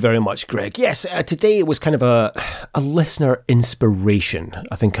 thank you very much, Greg. Yes, today it was kind of a listener inspiration,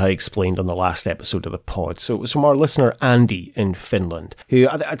 I think I explained on the last episode of the pod. So it was from our listener, Andy, in Finland, who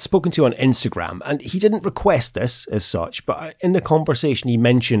I'd spoken to on Instagram, and he didn't request this as such, but in the conversation he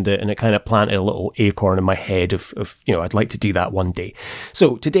mentioned it, and it kind of planted a little acorn in my head of I'd like to do that one day.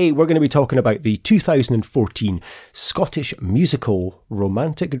 So today we're going to be talking about the 2014 Scottish musical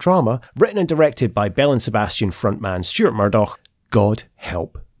romantic drama written and directed by Belle and Sebastian frontman Stuart Murdoch, God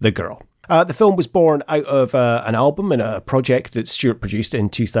Help the Girl. The film was born out of an album and a project that Stuart produced in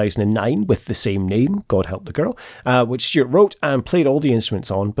 2009 with the same name, God Help the Girl, which Stuart wrote and played all the instruments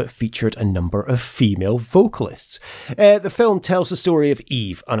on, but featured a number of female vocalists. The film tells the story of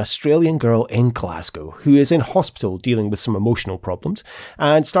Eve, an Australian girl in Glasgow who is in hospital dealing with some emotional problems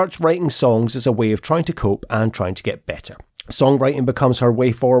and starts writing songs as a way of trying to cope and trying to get better. Songwriting becomes her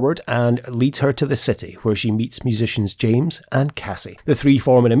way forward and leads her to the city, where she meets musicians James and Cassie. The three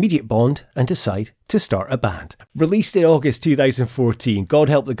form an immediate bond and decide to start a band. Released in August 2014, God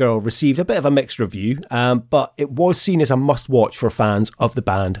Help the Girl received a bit of a mixed review, but it was seen as a must-watch for fans of the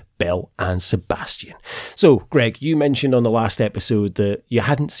band Belle and Sebastian. So, Greg, you mentioned on the last episode that you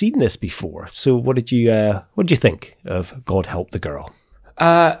hadn't seen this before. So, what did you think of God Help the Girl?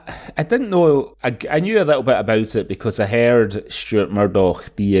 I didn't know. I knew a little bit about it because I heard Stuart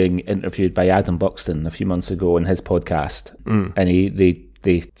Murdoch being interviewed by Adam Buxton a few months ago on his podcast, and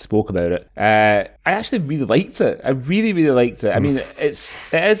they spoke about it. I actually really liked it. I really, really liked it. I mean, it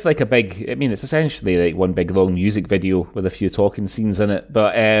is like a big. I mean, it's essentially like one big long music video with a few talking scenes in it.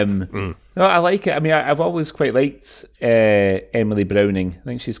 But no, I like it. I mean, I've always quite liked Emily Browning. I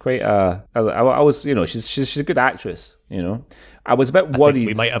think she's quite I was, she's a good actress. I was a bit worried. I think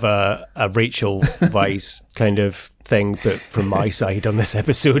we might have a Rachel Weisz kind of thing, but from my side on this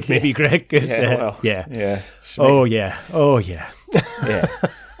episode, maybe, Greg. Yeah. Yeah. I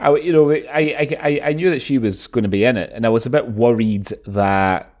knew that she was going to be in it, and I was a bit worried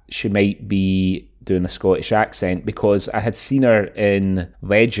that she might be doing a Scottish accent because I had seen her in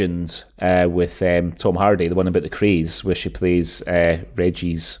Legends with Tom Hardy, the one about the craze, where she plays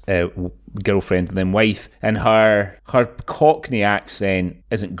Reggie's girlfriend and then wife, and her Cockney accent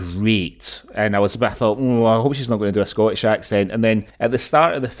isn't great, and I thought, I hope she's not going to do a Scottish accent. And then at the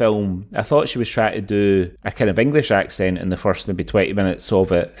start of the film, I thought she was trying to do a kind of English accent in the first maybe 20 minutes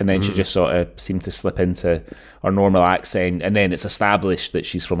of it, and then she just sort of seemed to slip into her normal accent, and then it's established that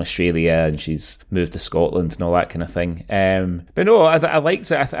she's from Australia and she's moved to Scotland and all that kind of thing. But no, I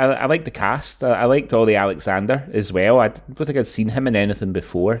liked it. I liked the cast. I liked Ollie Alexander as well. I don't think I'd seen him in anything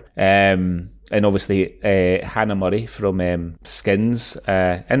before. And obviously Hannah Murray from Skins.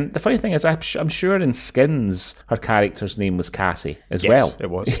 And the funny thing is, I'm sure in Skins, her character's name was Cassie as well. Yes, it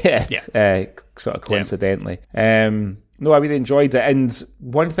was. Yeah. Sort of coincidentally. No, I really enjoyed it. And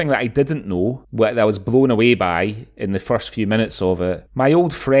one thing that I didn't know, that I was blown away by in the first few minutes of it, my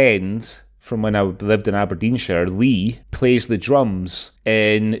old friend from when I lived in Aberdeenshire, Lee, plays the drums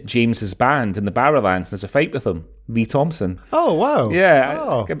in James's band in the Barrowlands, and there's a fight with him. Lee Thompson. Oh, wow. Yeah.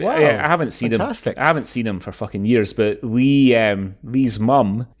 Oh, wow. I haven't seen Fantastic. him. I haven't seen him for fucking years, but Lee's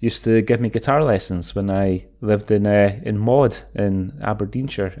mum used to give me guitar lessons when I lived in Maud in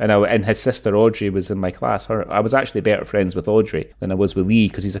Aberdeenshire, and his sister Audrey was in my class. I was actually better friends with Audrey than I was with Lee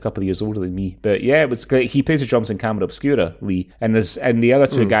because he's a couple of years older than me. But yeah, it was great. He plays the drums in Camera Obscura, Lee, and the other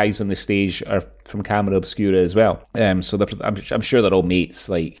two guys on the stage are from Camera Obscura as well. So I'm sure they're all mates,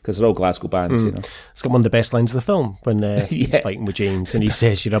 like, because they're all Glasgow bands, you know. It's got one of the best lines of the film when he's fighting with James and he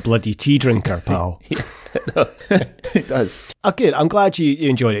says, "You're a bloody tea drinker, pal." It does. Oh, good. I'm glad you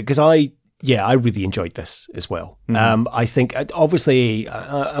enjoyed it because I really enjoyed this as well. I think, obviously,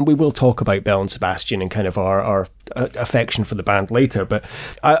 and we will talk about Belle and Sebastian and kind of our affection for the band later, but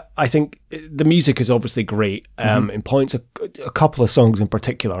I think the music is obviously great. In points, a couple of songs in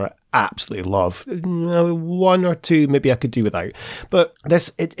particular I absolutely love. One or two maybe I could do without. But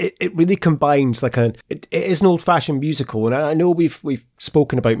this, it really combines it is an old-fashioned musical, and I know we've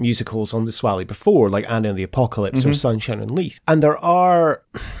spoken about musicals on the Swally before, like Anna and the Apocalypse or Sunshine and Leith. And there are...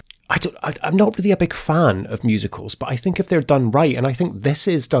 I'm not really a big fan of musicals, but I think if they're done right, and I think this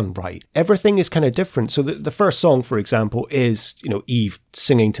is done right, everything is kind of different. So the first song, for example, is, Eve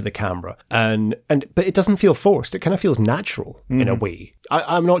singing to the camera, but it doesn't feel forced. It kind of feels natural in a way.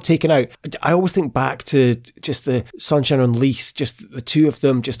 I'm not taken out. I always think back to just the Sunshine on Leith, just the two of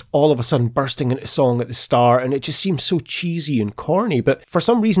them just all of a sudden bursting into song at the start, and it just seems so cheesy and corny. But for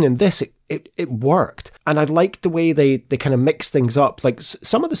some reason in this, it worked. And I liked the way they kind of mixed things up. Like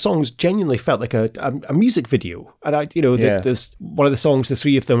some of the songs genuinely felt like a music video. And there's one of the songs, the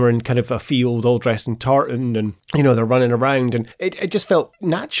three of them are in kind of a field all dressed in tartan and, they're running around, and it just felt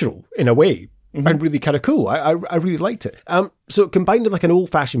natural in a way. And really kind of cool. I really liked it. So it combined with like an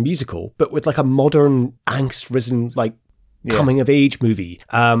old-fashioned musical, but with like a modern, angst-risen, like coming-of-age movie.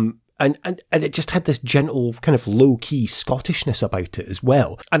 And it just had this gentle, kind of low-key Scottishness about it as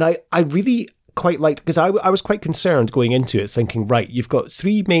well. And I really quite liked, because I was quite concerned going into it, thinking, right, you've got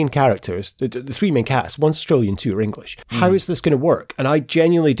three main characters, the three main cast, one's Australian, two are English. How is this going to work? And I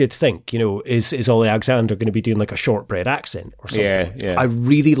genuinely did think, is Ollie Alexander going to be doing like a shortbread accent or something? Yeah. I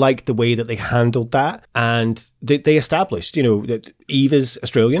really liked the way that they handled that, and they established, that Eve is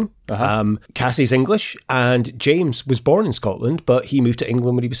Australian, Cassie's English, and James was born in Scotland, but he moved to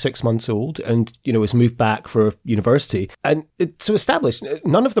England when he was 6 months old, and was moved back for university. And so established,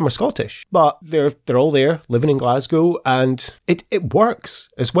 none of them are Scottish, but they're all there living in Glasgow, and it works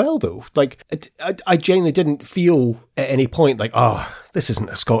as well though. Like I genuinely didn't feel at any point like, oh, this isn't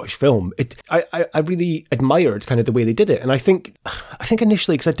a Scottish film. I really admired kind of the way they did it. And I think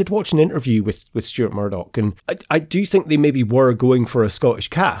initially, because I did watch an interview with Stuart Murdoch, and I do think they maybe were going for a Scottish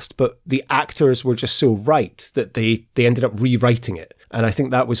cast, but the actors were just so right that they ended up rewriting it. And I think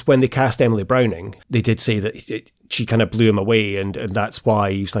that was when they cast Emily Browning, they did say that she kind of blew him away, and that's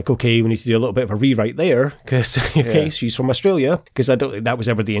why he was like, okay, we need to do a little bit of a rewrite there, because she's from Australia, because I don't think that was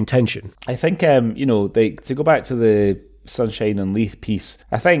ever the intention. I think to go back to the Sunshine and Leith piece,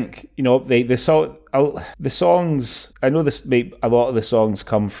 I think they saw the songs. I know this. A lot of the songs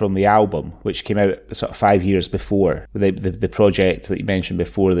come from the album, which came out sort of 5 years before the project that you mentioned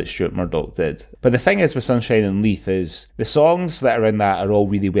before that Stuart Murdoch did. But the thing is with Sunshine and Leith is the songs that are in that are all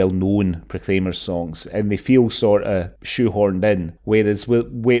really well known Proclaimers songs, and they feel sort of shoehorned in. Whereas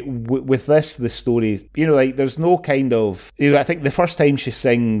with this, the story, there's no kind of. I think the first time she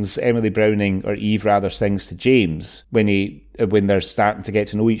sings, Emily Browning, or Eve rather, sings to James when they're starting to get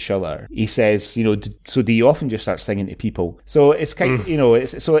to know each other, he says, so do you often just start singing to people? So it's kind of,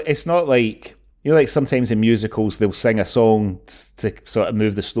 it's not like like sometimes in musicals they'll sing a song to sort of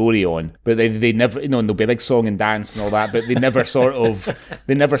move the story on, but they never, and there'll be a big song and dance and all that, but they never sort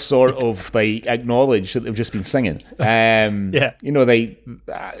of like acknowledge that they've just been singing. I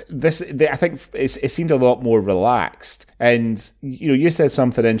think it seemed a lot more relaxed. And you said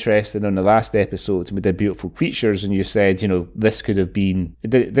something interesting on the last episode, and we did Beautiful Creatures, and you said this could have been, it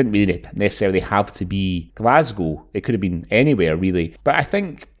didn't really necessarily have to be Glasgow, it could have been anywhere really. But I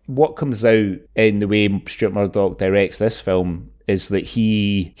think what comes out in the way Stuart Murdoch directs this film is that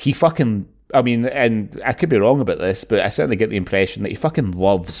he fucking, I mean, and I could be wrong about this, but I certainly get the impression that he fucking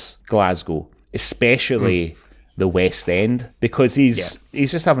loves Glasgow, especially the West End, because he's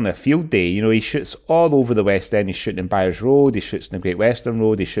just having a field day. He shoots all over the West End. He's shooting in Byres Road, he shoots in the Great Western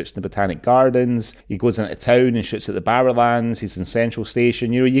Road, he shoots in the Botanic Gardens, he goes into town and shoots at the Barrowlands, he's in Central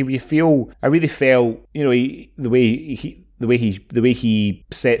Station. You feel, I really felt, the way he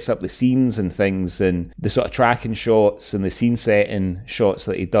sets up the scenes and things, and the sort of tracking shots and the scene setting shots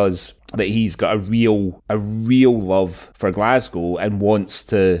that he does, that he's got a real love for Glasgow and wants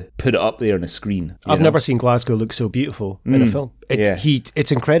to put it up there on a screen. I've never seen Glasgow look so beautiful in a film.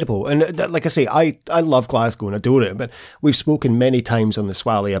 It's incredible. And like I say, I love Glasgow and adore it, but we've spoken many times on the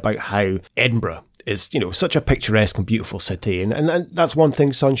Swally about how Edinburgh is, such a picturesque and beautiful city. And that's one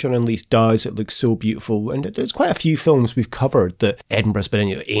thing Sunshine on Leith does. It looks so beautiful. And there's quite a few films we've covered that Edinburgh's been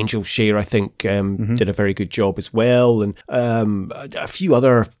in. Angel Share, I think, did a very good job as well. And a few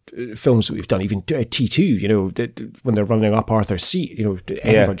other films that we've done, even T2, when they're running up Arthur's Seat,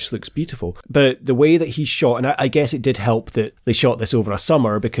 Edinburgh just looks beautiful. But the way that he's shot, and I guess it did help that they shot this over a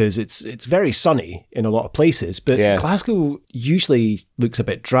summer, because it's very sunny in a lot of places. But Glasgow usually looks a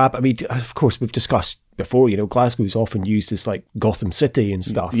bit drab. I mean, of course, we've discussed before, Glasgow is often used as like Gotham City and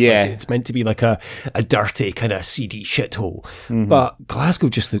stuff. Yeah. Like, it's meant to be like a dirty kind of seedy shithole. But Glasgow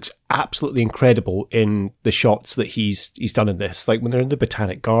just looks absolutely incredible in the shots that he's done in this. Like when they're in the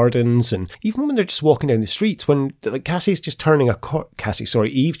Botanic Gardens, and even when they're just walking down the streets, when like Eve's just turning a corner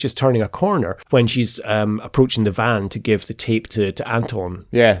when she's approaching the van to give the tape to Anton.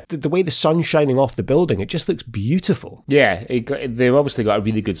 Yeah. The way the sun's shining off the building, it just looks beautiful. Yeah, they've obviously got a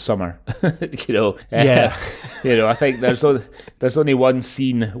really good summer. Yeah. I think there's only one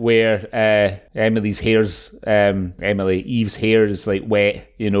scene where Eve's hair is like wet.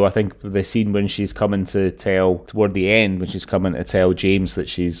 I think the scene when she's coming to tell, toward the end, when she's coming to tell James that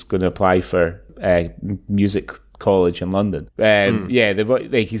she's going to apply for music college in London.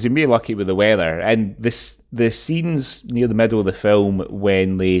 He's been really lucky with the weather, and the scenes near the middle of the film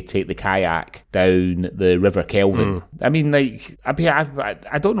when they take the kayak down the River Kelvin. I mean,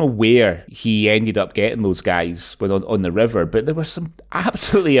 I don't know where he ended up getting those guys when on the river, but there were some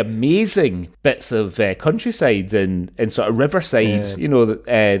absolutely amazing bits of countryside and sort of riverside,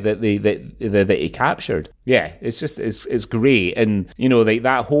 that he captured. Yeah, it's great, and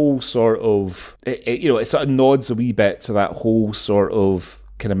that whole sort of it sort of nods a wee bit to that whole sort of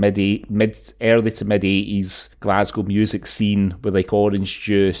kind of early to mid 80s Glasgow music scene with like Orange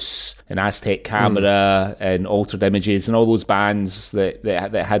Juice and Aztec Camera and Altered Images and all those bands that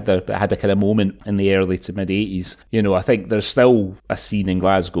had a kind of moment in the early to mid 80s. I think there's still a scene in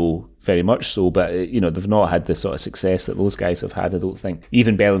Glasgow, very much so, but they've not had the sort of success that those guys have had, I don't think.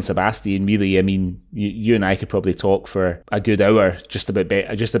 Even Belle and Sebastian, really, I mean, you and I could probably talk for a good hour just about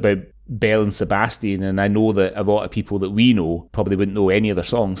Belle and Sebastian, and I know that a lot of people that we know probably wouldn't know any of their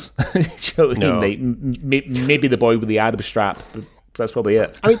songs. No. Like, maybe The Boy with the Arab Strap, but that's probably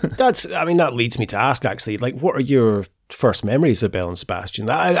it. That leads me to ask, actually, like, what are your first memories of Belle and Sebastian?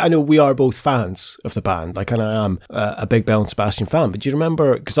 I know we are both fans of the band, like, and I am a big Belle and Sebastian fan, but do you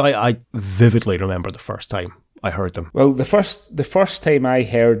remember, because I vividly remember the first time I heard them. Well, the first time I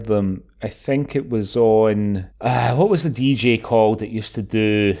heard them, I think it was on, what was the DJ called that used to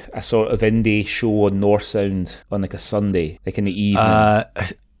do a sort of indie show on North Sound on like a Sunday, like in the evening?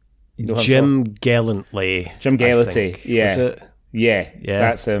 Jim Gallantly. Jim Gallantly, yeah. Was it? Yeah,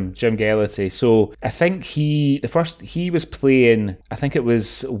 that's him, Jim Gallantly. So I think he was playing, I think it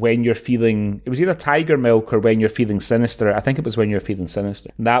was When You're Feeling, it was either Tiger Milk or When You're Feeling Sinister. I think it was When You're Feeling Sinister.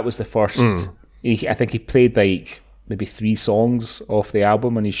 And that was the first, I think he played like maybe 3 songs off the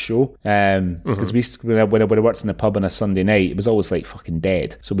album on his show. Because when I worked in the pub on a Sunday night, it was always like fucking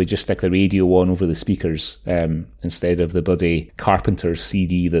dead. So we just stick the radio on over the speakers instead of the bloody Carpenter's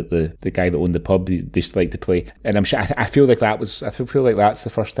CD that the guy that owned the pub used to like to play. And I'm sure I feel like that's the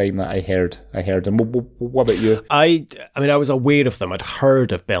first time that I heard them. What about you? I mean, I was aware of them. I'd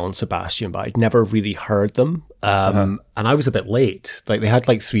heard of Belle and Sebastian, but I'd never really heard them. And I was a bit late. Like, they had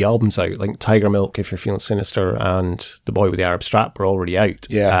like 3 albums out, like Tiger Milk, If You're Feeling Sinister, and The Boy with the Arab Strap were already out.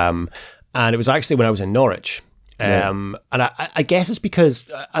 Yeah. And it was actually when I was in Norwich. And I guess it's because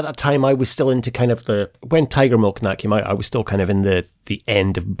at that time I was still into kind of when Tiger Milk and that came out, I was still kind of in the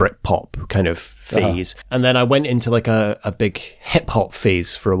end of Britpop kind of phase. And then I went into like a big hip hop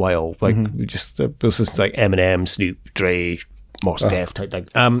phase for a while. Like there was just like Eminem, Snoop, Dre, Mos Def type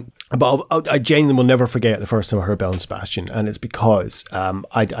thing. But I genuinely will never forget the first time I heard Belle and Sebastian, and it's because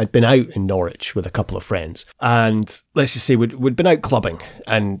I'd been out in Norwich with a couple of friends, and let's just say we'd been out clubbing,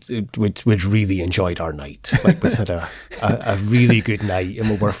 and we'd really enjoyed our night. Like we'd had a really good night, and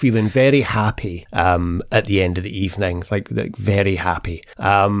we were feeling very happy at the end of the evening, like very happy.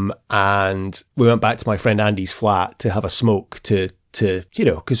 And we went back to my friend Andy's flat to have a smoke to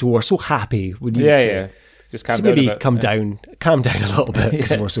because we were so happy. We needed to just calm so down maybe a bit. calm down a little bit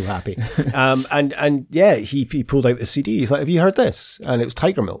because we're so happy. And he pulled out the CD. He's like, "Have you heard this?" And it was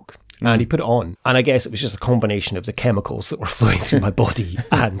Tiger Milk. And he put it on. And I guess it was just a combination of the chemicals that were flowing through my body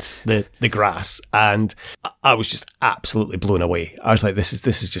and the grass. And I was just absolutely blown away. I was like, this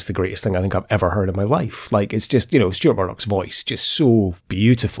is just the greatest thing I think I've ever heard in my life. Like, it's just, Stuart Murdoch's voice, just so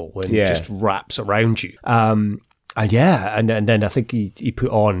beautiful and just wraps around you. And then I think he put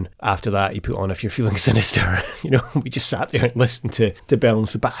on, after that, he put on If You're Feeling Sinister. We just sat there and listened to Belle and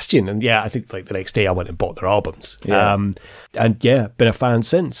Sebastian. And I think like the next day I went and bought their albums. Yeah. Been a fan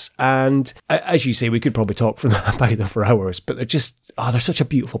since. And as you say, we could probably talk about them for hours, but they're such a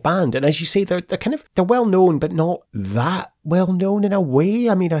beautiful band. And as you say, they're well known, but not that well known in a way.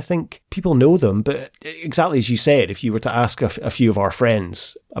 I mean, I think people know them, but exactly as you said, if you were to ask a few of our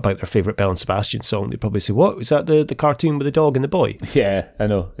friends about their favourite Belle and Sebastian song, they'd probably say, "What was that? The cartoon with the dog and the boy?" Yeah, I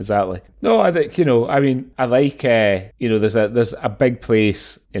know, exactly. No, I think I like there's a big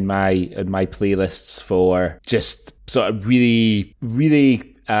place in my playlists for just sort of really,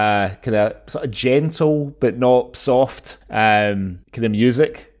 really kind of sort of gentle but not soft kind of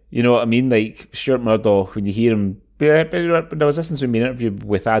music. You know what I mean? Like Stuart Murdoch, when you hear him. When I was listening to him in an interview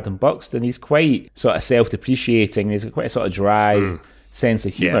with Adam Buxton, he's quite sort of self-depreciating. He's got quite a sort of dry sense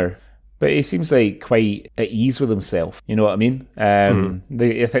of humour. Yeah. But he seems like quite at ease with himself. You know what I mean? I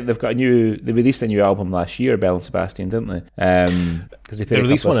think they released a new album last year, Belle and Sebastian, didn't they? They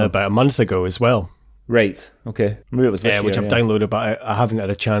released one about a month ago as well. Right. Okay. Maybe it was this year, which I've downloaded, but I haven't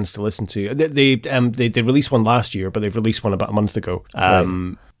had a chance to listen to. They released one last year, but they've released one about a month ago.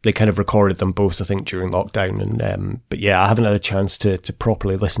 Right. They kind of recorded them both, I think, during lockdown. And I haven't had a chance to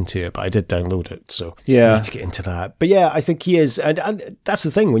properly listen to it, but I did download it. So I need to get into that. But I think he is. And that's the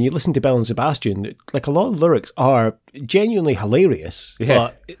thing. When you listen to Belle and Sebastian, like a lot of lyrics are genuinely hilarious.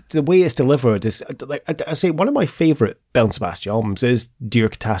 Yeah. But the way it's delivered is, like I say, one of my favourite Belle and Sebastian albums is Dear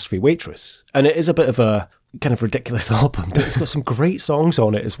Catastrophe Waitress. And it is a bit of a kind of ridiculous album, but it's got some great songs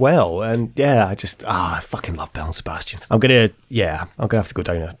on it as well. And I fucking love Belle and Sebastian. I'm gonna have to go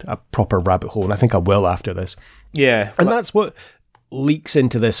down a proper rabbit hole, and I think I will after this. Yeah, and that's what leaks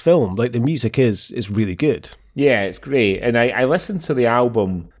into this film. Like the music is really good. Yeah, it's great. And I listened to the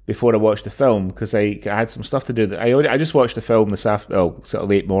album before I watched the film because I had some stuff to do. I just watched the film sort of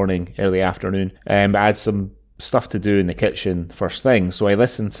late morning, early afternoon, but I had some stuff to do in the kitchen first thing, so I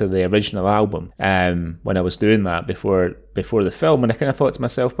listened to the original album when I was doing that before the film, and I kind of thought to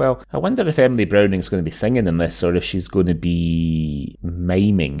myself, well, I wonder if Emily Browning's going to be singing in this, or if she's going to be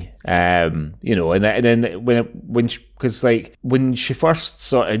miming, and then when she first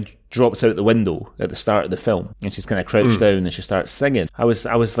sort of drops out the window at the start of the film and she's kind of crouched down and she starts singing, I was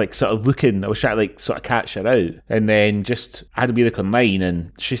like sort of looking, I was trying to like sort of catch her out, and then just I had a wee look online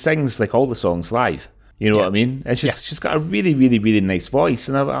and she sings like all the songs live. You know what I mean? And she's got a really, really, really nice voice.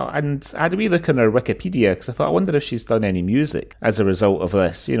 And I had a wee look on her Wikipedia because I thought, I wonder if she's done any music as a result of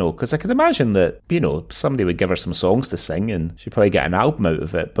this, because I could imagine that, somebody would give her some songs to sing and she'd probably get an album out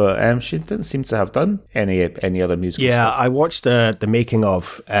of it. But she didn't seem to have done any other musical stuff. I watched the making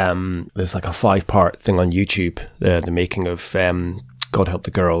of, there's like a 5-part thing on YouTube, the making of God Help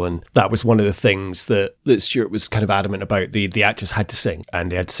the Girl, and that was one of the things that Stuart was kind of adamant about. The actress had to sing,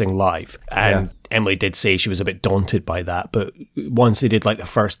 and they had to sing live. And Emily did say she was a bit daunted by that, but once they did like the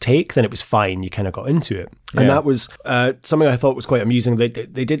first take, then it was fine. You kind of got into it. And that was something I thought was quite amusing. They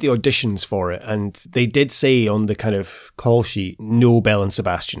did the auditions for it, and they did say on the kind of call sheet, no Belle and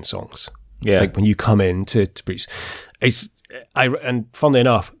Sebastian songs. Yeah. Like when you come in to produce. And funnily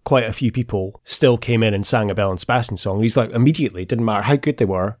enough, quite a few people still came in and sang a Belle and Sebastian song. He's like, immediately, it didn't matter how good they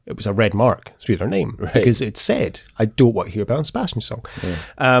were, it was a red mark through their name. Right. Because it said, I don't want to hear a Belle and Sebastian song. Yeah.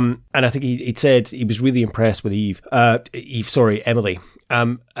 And I think he'd said he was really impressed with Emily.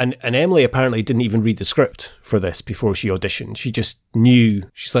 And Emily apparently didn't even read the script for this before she auditioned. She just knew.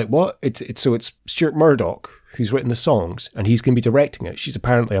 She's like, what? It's Stuart Murdoch who's written the songs, and he's going to be directing it. She's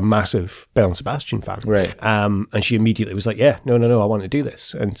apparently a massive Belle and Sebastian fan. Right. And she immediately was like, yeah, no, I want to do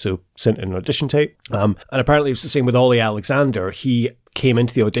this. And so sent in an audition tape. And apparently it was the same with Ollie Alexander. He came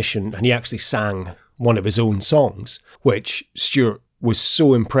into the audition and he actually sang one of his own songs, which Stuart was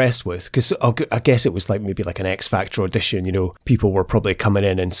so impressed with, because I guess it was like maybe like an X Factor audition, you know, people were probably coming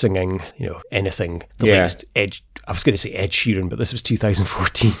in and singing, you know, anything, the latest I was going to say Ed Sheeran, but this was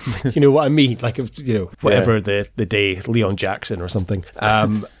 2014. You know what I mean? Like, you know, whatever the day, Leon Jackson or something.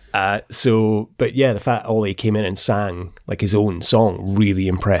 But yeah, the fact Ollie came in and sang like his own song really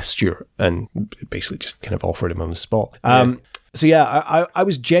impressed Stuart, and basically just kind of offered him on the spot. So yeah, I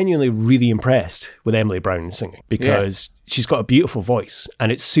was genuinely really impressed with Emily Browning singing, because she's got a beautiful voice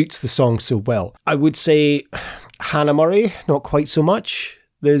and it suits the song so well. I would say Hannah Murray, not quite so much.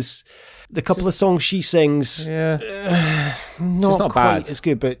 There's the couple of songs she sings, not quite bad. as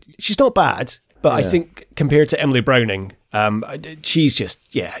good, but she's not bad. But I think compared to Emily Browning, she's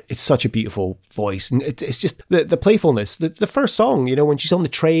just, it's such a beautiful voice. And it's just the playfulness. The first song, you know, when she's on the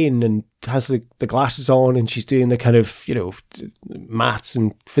train and has the glasses on and she's doing the kind of, you know, maths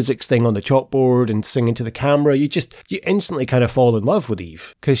and physics thing on the chalkboard and singing to the camera, you instantly kind of fall in love with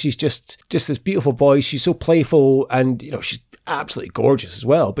Eve, because she's just this beautiful voice. She's so playful, and, you know, she's absolutely gorgeous as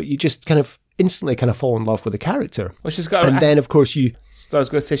well. But you just kind of instantly kind of fall in love with the character. Well, she's got, then of course I was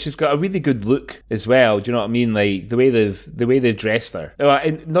going to say, she's got a really good look as well. Do you know what I mean? Like the way they've dressed her.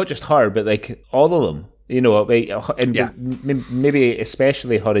 And not just her, but like all of them. You know, and maybe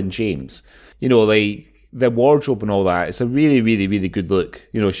especially her and James. You know, like the wardrobe and all that. It's a really, really, really good look.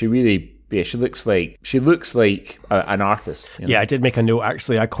 You know, she looks like an artist. You know? Yeah, I did make a note,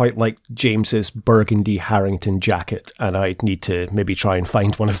 actually. I quite like James's burgundy Harrington jacket, and I'd need to maybe try and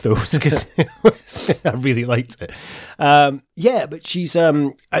find one of those, because I really liked it. But she's,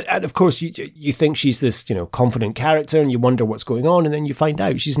 and of course you think she's this, you know, confident character, and you wonder what's going on, and then you find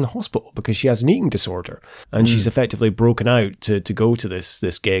out she's in the hospital because she has an eating disorder, and she's effectively broken out to go to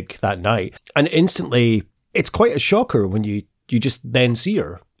this gig that night. And instantly, it's quite a shocker when you just then see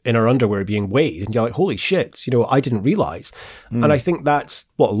her in her underwear being weighed, and you're like, holy shit, you know, I didn't realise. And I think that's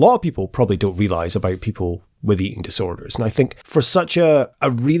what a lot of people probably don't realise about people with eating disorders. And I think for such a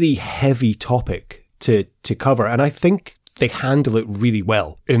really heavy topic to cover, and I think they handle it really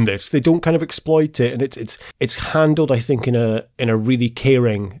well in this. They don't kind of exploit it, and it's handled, I think, in a really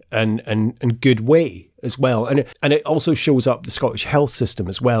caring and good way as well. And it also shows up the Scottish health system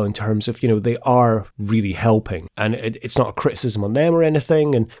as well, in terms of, you know, they are really helping, and it's not a criticism on them or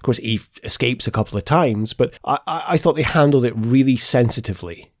anything. And of course Eve escapes a couple of times, but I thought they handled it really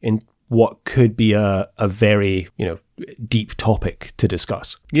sensitively in what could be a very, you know, deep topic to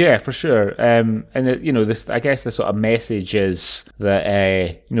discuss. Yeah, for sure. And you know, this, I guess the sort of message is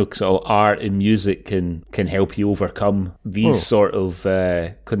that you know, sort of art and music can help you overcome these sort of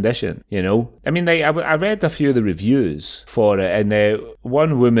condition. You know, I mean, I read a few of the reviews for it, and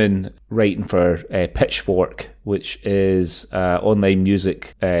one woman writing for Pitchfork, which is online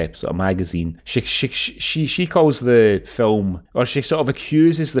music sort of magazine, she calls the film, or she sort of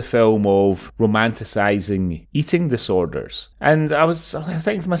accuses the film of romanticising eating disorders. And I was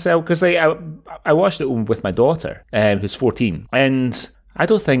thinking to myself, because I watched it with my daughter, who's 14, and I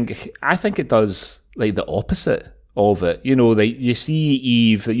think it does like the opposite of it. You know, like you see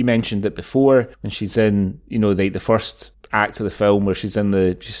Eve, that you mentioned it before, when she's in, you know, the first act of the film where she's in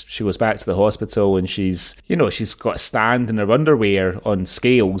she goes back to the hospital, and she's got to stand in her underwear on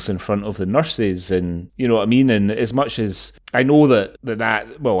scales in front of the nurses, and you know what I mean. And as much as I know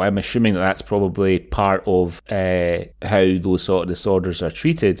that well, I'm assuming that's probably part of how those sort of disorders are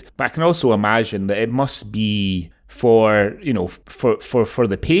treated, but I can also imagine that it must be, for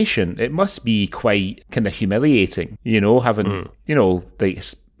the patient, it must be quite kind of humiliating, you know, having you know, like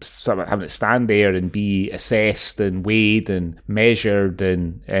sort of having to stand there and be assessed and weighed and measured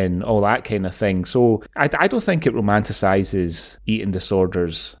and all that kind of thing. So I don't think it romanticizes eating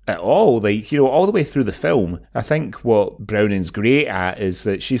disorders at all. Like, you know, all the way through the film, I think what Browning's great at is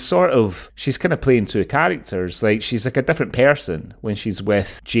that she's kind of playing two characters. Like, she's like a different person when she's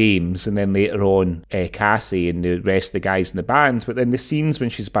with James, and then later on Cassie and the rest of the guys in the band. But then the scenes when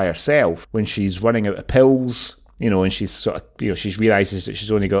she's by herself, when she's running out of pills, you know, and she's sort of, you know, she realises that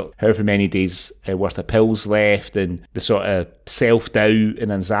she's only got however many days worth of pills left, and the sort of self-doubt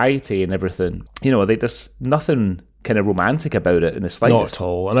and anxiety and everything. You know, there's nothing kind of romantic about it in the slightest. Not at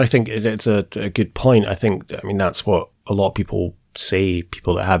all. And I think it's a good point. I mean, that's what a lot of people say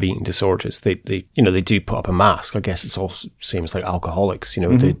people that have eating disorders, they do put up a mask. I guess it's all the same as like alcoholics,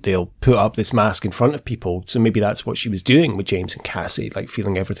 they'll put up this mask in front of people. So maybe that's what she was doing with James and Cassie, like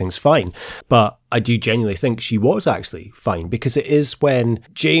feeling everything's fine. But I do genuinely think she was actually fine, because it is when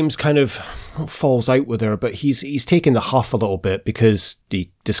James kind of falls out with her, but he's taking the huff a little bit because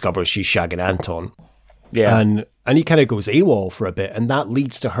he discovers she's shagging Anton. Yeah. And he kind of goes AWOL for a bit, and that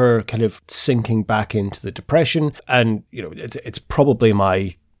leads to her kind of sinking back into the depression. And, it's probably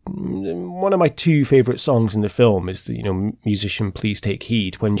one of my two favourite songs in the film is the, Musician Please Take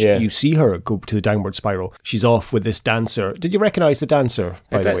Heed. When you see her go to the downward spiral, she's off with this dancer. Did you recognise the dancer,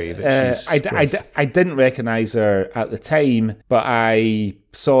 by the way? I didn't recognise her at the time, but I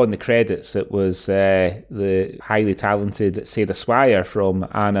saw in the credits it was the highly talented Sarah Swire from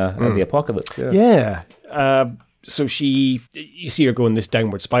Anna and the Apocalypse. Yeah. So you see her going this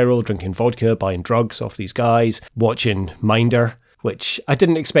downward spiral, drinking vodka, buying drugs off these guys, watching Minder, which I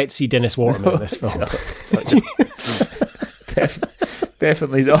didn't expect to see Dennis Waterman in this film.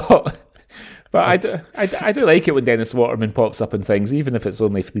 Definitely not. But I do like it when Dennis Waterman pops up in things, even if it's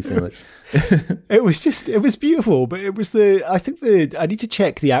only fleetingly. It was beautiful, but it was I need to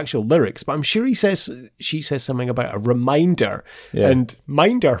check the actual lyrics, but I'm sure she says something about a reminder, and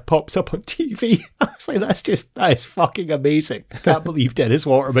Minder pops up on TV. I was like, that is fucking amazing. I can't believe Dennis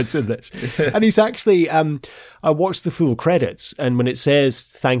Waterman's in this. And he's actually, I watched the full credits, and when it says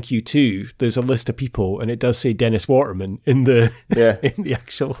thank you to, there's a list of people, and it does say Dennis Waterman in the in the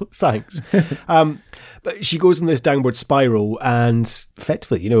actual thanks. But she goes in this downward spiral and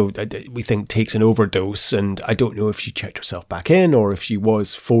effectively, we think takes an overdose, and I don't know if she checked herself back in or if she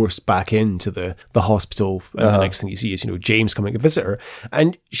was forced back into the hospital. And the next thing you see is, James coming to visit her,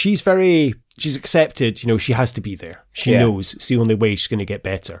 and she's accepted, she has to be there. She knows it's the only way she's going to get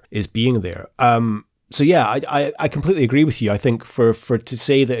better is being there. So yeah, I completely agree with you. I think for to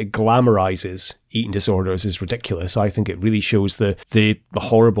say that it glamorizes eating disorders is ridiculous. I think it really shows the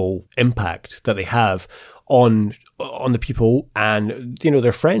horrible impact that they have on the people and,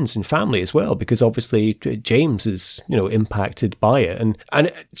 their friends and family as well, because obviously James is, impacted by it.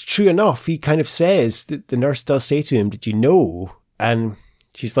 And true enough, he kind of says that the nurse does say to him, "Did you know?" And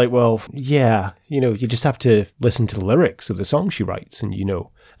she's like, "Well, yeah, you just have to listen to the lyrics of the song she writes and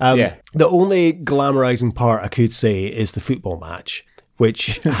The only glamorizing part I could say is the football match,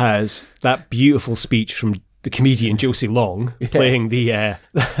 which has that beautiful speech from the comedian Josie Long playing the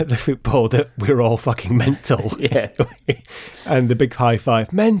football that we're all fucking mental. Yeah. And the big high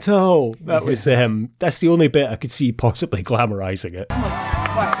five, mental. That was that's the only bit I could see possibly glamorizing it.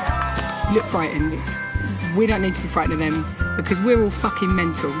 You look frightened. We don't need to be frightened of them because we're all fucking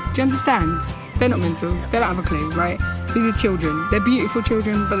mental. Do you understand? They're not mental. They don't have a clue, right? These are children. They're beautiful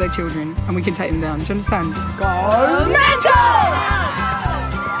children, but they're children, and we can take them down. Do you understand? Go mental!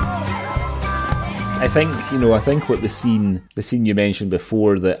 I think what the scene you mentioned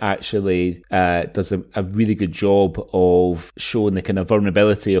before that actually does a really good job of showing the kind of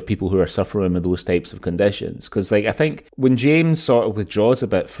vulnerability of people who are suffering with those types of conditions. Because I think when James sort of withdraws a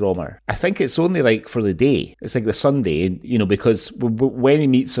bit from her, I think it's only for the day. It's like the Sunday, because when he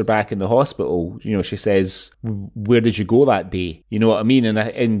meets her back in the hospital, she says, "Where did you go that day?" You know what I mean?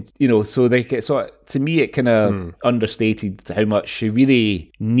 And so to me it kind of understated how much she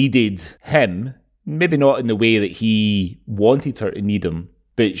really needed him. Maybe not in the way that he wanted her to need him,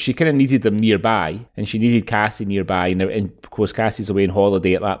 but she kind of needed them nearby, and she needed Cassie nearby, and of course Cassie's away on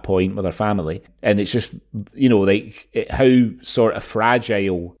holiday at that point with her family, and it's just, how sort of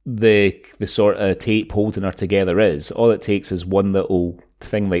fragile the sort of tape holding her together is. All it takes is one little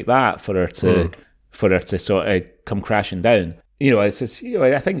thing like that for her to sort of come crashing down. I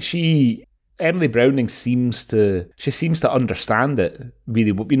think Emily Browning seems to understand it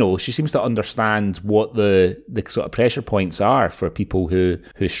really. She seems to understand what the sort of pressure points are for people who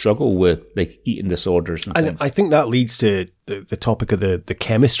struggle with eating disorders and things. I think that leads to the topic of the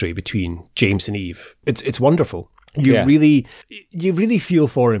chemistry between James and Eve. It's wonderful. You really feel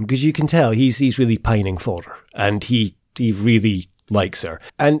for him because you can tell he's really pining for her, and he really likes her.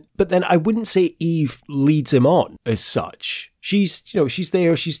 But then I wouldn't say Eve leads him on as such. She's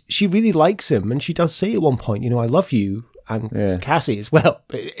there. She really likes him, and she does say at one point, I love you, and Cassie as well.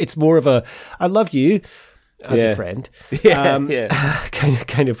 It's more of a I love you as a friend,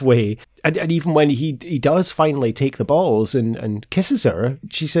 kind of way. And even when he does finally take the balls and kisses her,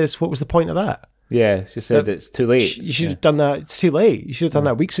 she says, "What was the point of that?" Yeah, she said it's too late. You should have done that. It's too late. You should have done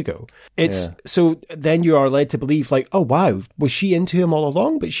that weeks ago. So then you are led to believe, like, oh wow, was she into him all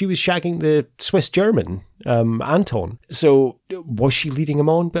along? But she was shagging the Swiss German Anton. So was she leading him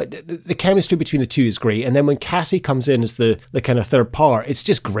on? But the chemistry between the two is great. And then when Cassie comes in as the kind of third part, it's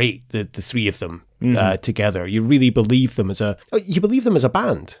just great. The three of them together, you really believe them as a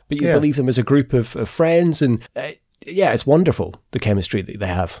band, but you believe them as a group of friends, and it's wonderful, the chemistry that they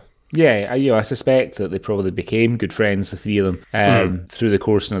have. Yeah, I suspect that they probably became good friends, the three of them, through the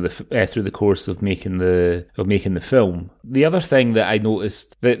course of making the film. The other thing that I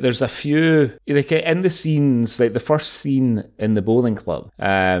noticed, that there's a few, like in the scenes, like the first scene in the bowling club,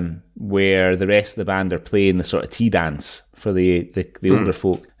 where the rest of the band are playing the sort of tea dance for the older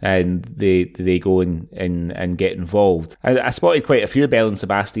folk, and they go and get involved. I spotted quite a few Belle and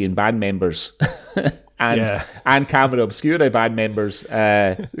Sebastian band members. And Camera Obscura band members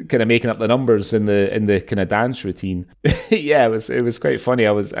kind of making up the numbers in the kind of dance routine. It was quite funny.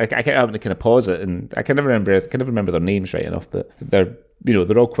 I kept having to kind of pause it, and I can never remember their names right enough, but they're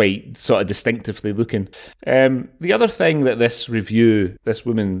all quite sort of distinctively looking. The other thing that this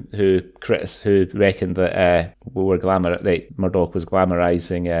woman who reckoned that Murdoch was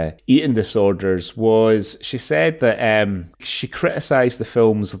glamorizing eating disorders, was, she said that she criticised the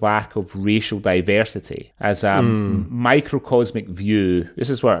film's lack of racial diversity as a microcosmic view.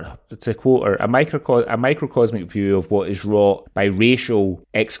 This is where, to quote her, a microcosmic view of what is wrought by racial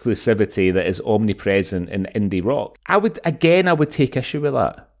exclusivity that is omnipresent in indie rock. I would take issue with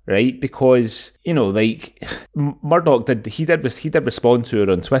that, right? Because, like, Murdoch did respond to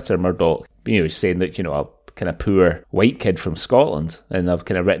her on Twitter, Murdoch, saying that, a kind of poor white kid from Scotland, and I've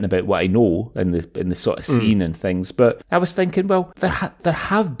kind of written about what I know in the sort of scene and things. But I was thinking, well, there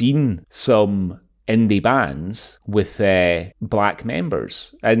have been some indie bands with black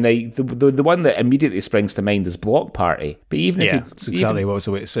members, and the one that immediately springs to mind is Block Party. But even if that's exactly what I was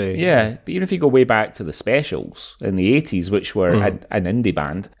the way to say. Yeah, but even if you go way back to the Specials in the 80s, which were an indie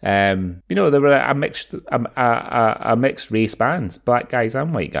band, they were a mixed race band, black guys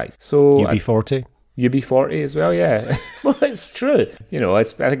and white guys. So UB40. UB40 as well, yeah. Well, it's true. I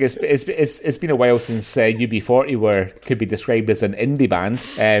think it's been a while since UB40 could be described as an indie band,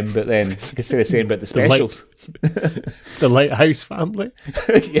 but then you could say the same about the Specials. The Lighthouse Family.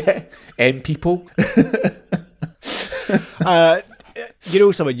 Yeah, People.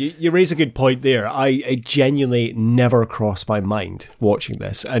 Someone, you raise a good point there. I genuinely never crossed my mind watching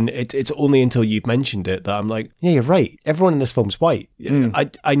this, and it's only until you've mentioned it that I'm like, yeah, you're right. Everyone in this film's white.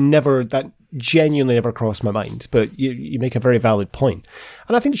 That genuinely never crossed my mind, but you make a very valid point,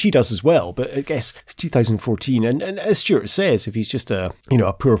 and I think she does as well. But I guess it's 2014, and as Stuart says, if he's just a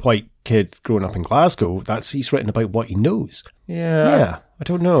poor white kid growing up in Glasgow, he's written about what he knows. I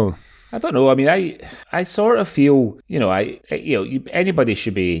don't know. I don't know. I mean, I sort of feel, anybody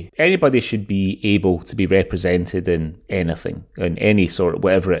should be able to be represented in anything, in any sort of,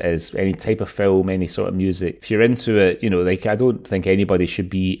 whatever it is, any type of film, any sort of music. If you're into it, I don't think anybody should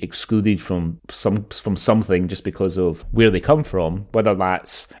be excluded from something just because of where they come from, whether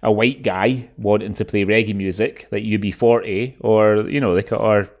that's a white guy wanting to play reggae music like UB40, or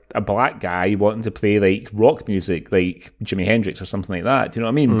a black guy wanting to play like rock music like Jimi Hendrix or something like that. Do you know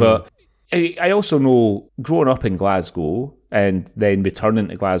what I mean? But I also know, growing up in Glasgow and then returning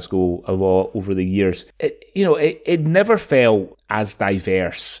to Glasgow a lot over the years, it never felt as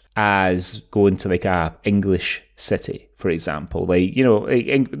diverse as going to like a English city, for example.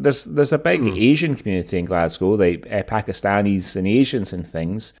 There's a big Asian community in Glasgow, like Pakistanis and Asians and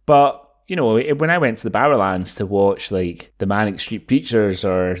things. But when I went to the Barrowlands to watch like the Manic Street Preachers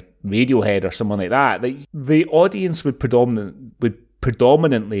or Radiohead or someone like that, the audience would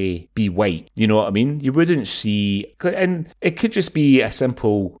predominantly be white. You know what I mean? You wouldn't see, and it could just be a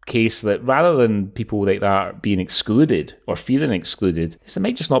simple case that rather than people like that being excluded or feeling excluded, they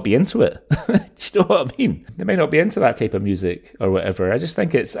might just not be into it. You know what I mean? They might not be into that type of music or whatever. I just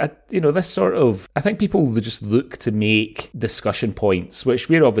think it's, this sort of, I think people just look to make discussion points, which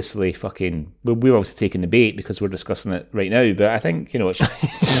we're obviously taking the bait because we're discussing it right now. But I think, it's just,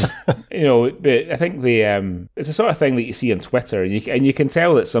 but I think it's the sort of thing that you see on Twitter, and you can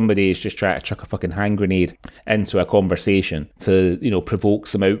tell that somebody is just trying to chuck a fucking hand grenade into a conversation to, provoke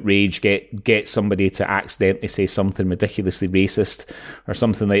some outrage, get somebody to accidentally say something ridiculously racist or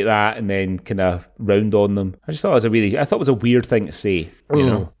something like that, and then kind of round on them. I just thought it was a weird thing to say, you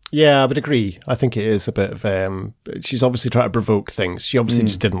know. Yeah, I would agree. I think it is a bit of... she's obviously trying to provoke things. She obviously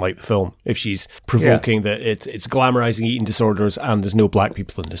just didn't like the film. If she's provoking that it's glamorising eating disorders and there's no black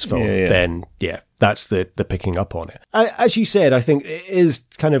people in this film, then, that's the picking up on it. As you said, I think it is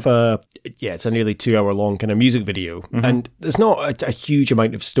kind of it's a nearly 2 hour long kind of music video, and there's not a huge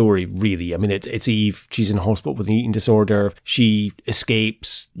amount of story really. I mean, it's Eve. She's in hospital with an eating disorder. She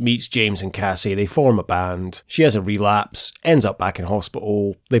escapes, meets James and Cassie. They form a band. She has a relapse, ends up back in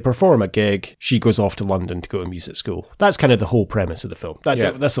hospital. They perform a gig. She goes off to London to go to music school. That's kind of the whole premise of the film.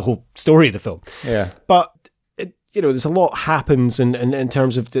 That's the whole story of the film. Yeah. But there's a lot happens in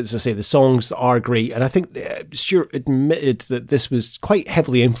terms of, as I say, the songs are great. And I think Stuart admitted that this was quite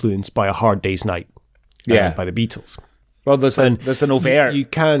heavily influenced by A Hard Day's Night by the Beatles. Well, there's an overt you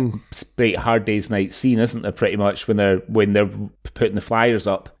can Hard Day's Night scene, isn't there, pretty much, when they're putting the flyers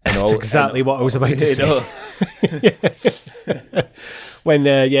up. And that's exactly what I was about to say. When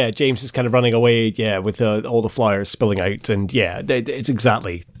James is kind of running away, with all the flyers spilling out, and it's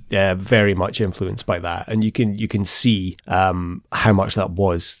exactly very much influenced by that, and you can see how much that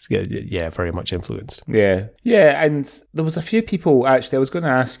was very much influenced. And there was a few people, actually, I was going to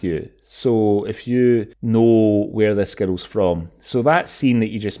ask you, so if you know where this girl's from, so that scene that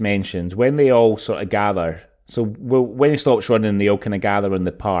you just mentioned, when they all sort of gather. So when he stops running, they all kind of gather in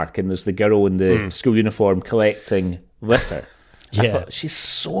the park, and there's the girl in the school uniform collecting litter. I thought, she's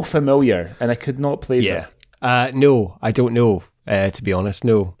so familiar, and I could not place her. No, I don't know, to be honest,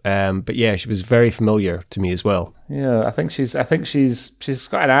 no. But she was very familiar to me as well. Yeah, I think she's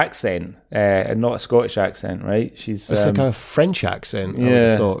got an accent, and not a Scottish accent, right? It's like a French accent, I would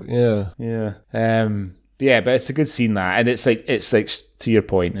have thought, but it's a good scene, that, and it's like to your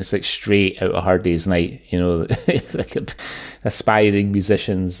point, it's like straight out of Hard Day's Night, like aspiring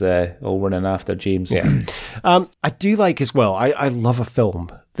musicians all running after James. I do like as well. I love a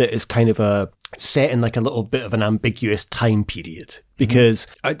film that is kind of set in like a little bit of an ambiguous time period, because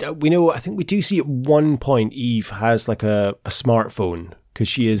I think we do see at one point Eve has like a smartphone, because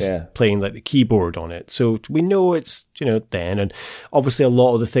she is playing like the keyboard on it. So we know it's, then. And obviously a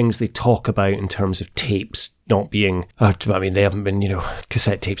lot of the things they talk about in terms of tapes not being, they haven't been,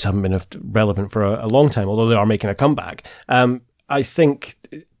 cassette tapes haven't been relevant for a long time, although they are making a comeback. I think,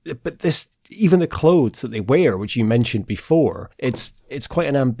 but this, even the clothes that they wear, which you mentioned before, it's quite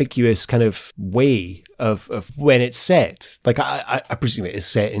an ambiguous kind of way of when it's set. Like I presume it is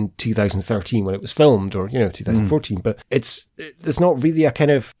set in 2013 when it was filmed, or 2014. But there's not really a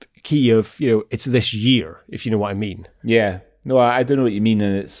kind of key of it's this year, if you know what I mean. Yeah. No, I don't know what you mean,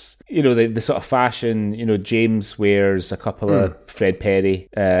 and it's the sort of fashion. James wears a couple of Fred Perry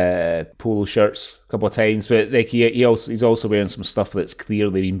polo shirts a couple of times, but like he's also wearing some stuff that's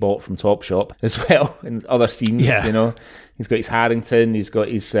clearly been bought from Topshop as well in other scenes. He's got his Harrington, he's got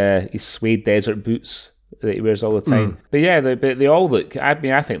his suede desert boots that he wears all the time. But they all look.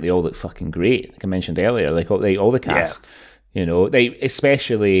 I think they all look fucking great. Like I mentioned earlier, like all the cast. They,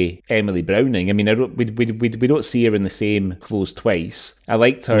 especially Emily Browning. I mean, we don't see her in the same clothes twice. I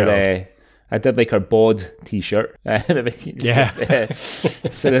liked her. I did like her bod t-shirt. As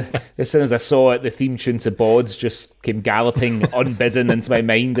soon as I saw it, the theme tune to Bods just came galloping unbidden into my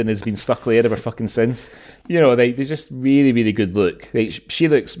mind and has been stuck there ever fucking since. They just really, really good look. She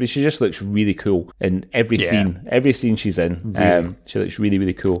just looks really cool in every scene she's in. Really. She looks really,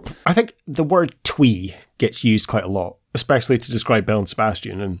 really cool. I think the word twee gets used quite a lot, especially to describe Belle and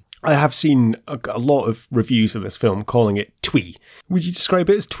Sebastian, and I have seen a lot of reviews of this film calling it twee. Would you describe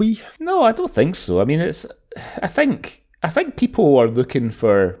it as twee? No, I don't think so. I mean, I think people are looking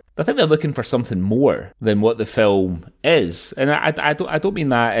for. I think they're looking for something more than what the film is, and I don't mean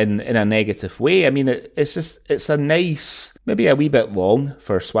that in a negative way. I mean it's a nice, maybe a wee bit long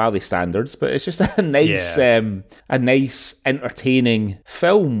for Swally standards, but it's just a nice entertaining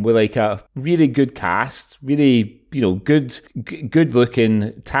film with like a really good cast, really good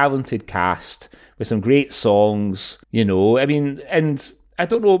looking, talented cast with some great songs. I mean, and I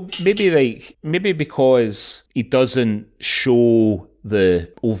don't know, maybe because he doesn't show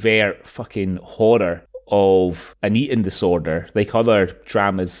the overt fucking horror of an eating disorder like other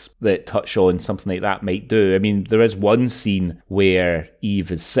dramas that touch on something like that might do. I mean, there is one scene where Eve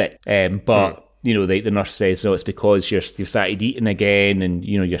is sick, but the nurse says, no, it's because you've started eating again, and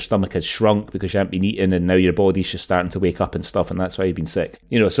your stomach has shrunk because you haven't been eating, and now your body's just starting to wake up and stuff, and that's why you've been sick.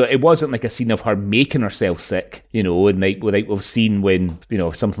 So it wasn't like a scene of her making herself sick, and like we've seen when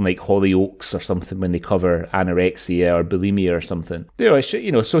something like Hollyoaks or something, when they cover anorexia or bulimia or something.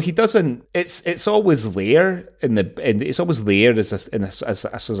 So he doesn't. It's always there and it's always there as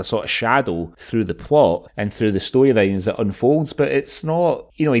a sort of shadow through the plot and through the storyline as it unfolds, but it's not.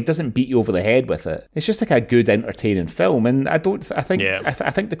 He doesn't beat you over the head with it. It's just like a good, entertaining film, and I think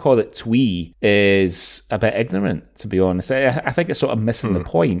to call it twee is a bit ignorant, to be honest. I think it's sort of missing the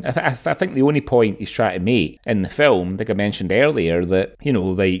point. I think the only point he's trying to make in the film, like I mentioned earlier, that, you know,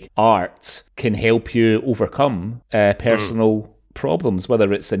 like, art can help you overcome personal problems,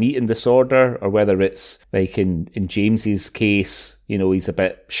 whether it's an eating disorder or whether it's, like, in James's case, you know, he's a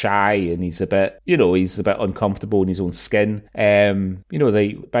bit shy and he's a bit uncomfortable in his own skin. You know,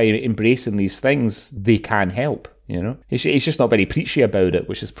 by embracing these things, they can help, you know. He's just not very preachy about it,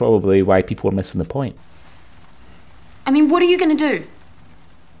 which is probably why people are missing the point. I mean, what are you going to do?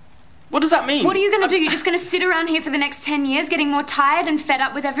 What does that mean? What are you going to do? You're just going to sit around here for the next 10 years getting more tired and fed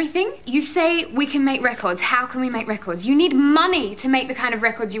up with everything? You say we can make records. How can we make records? You need money to make the kind of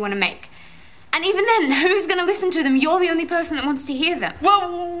records you want to make. And even then, who's going to listen to them? You're the only person that wants to hear them.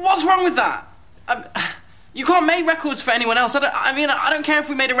 Well, what's wrong with that? You can't make records for anyone else. I don't care if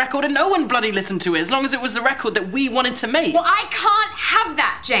we made a record and no one bloody listened to it, as long as it was the record that we wanted to make. Well, I can't have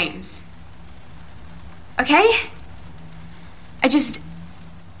that, James. Okay?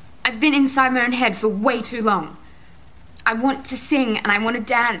 I've been inside my own head for way too long. I want to sing, and I want to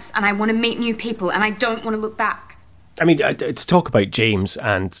dance, and I want to meet new people, and I don't want to look back. I mean, to talk about James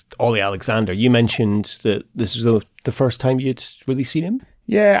and Ollie Alexander, you mentioned that this was the first time you'd really seen him?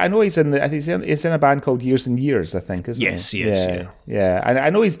 Yeah, I know he's in a band called Years and Years, I think, isn't he? Yes, he is, yeah. Yeah, I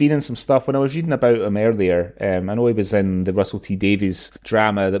know he's been in some stuff. When I was reading about him earlier, I know he was in the Russell T Davies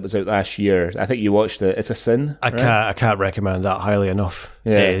drama that was out last year. I think you watched it. It's a Sin, right? I can't recommend that highly enough.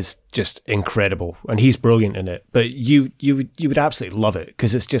 Yeah. It is just incredible, and he's brilliant in it. But you would absolutely love it,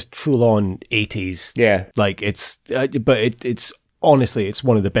 because it's just full on 80s. Yeah, like it's honestly, it's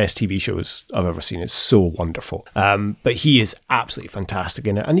one of the best TV shows I've ever seen. It's so wonderful. But he is absolutely fantastic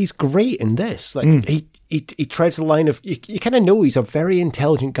in it, and he's great in this. Like he treads the line of, you kind of know he's a very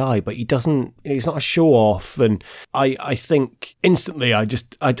intelligent guy, but he's not a show off. And I think instantly I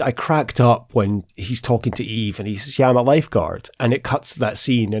cracked up when he's talking to Eve and he says, yeah, I'm a lifeguard. And it cuts to that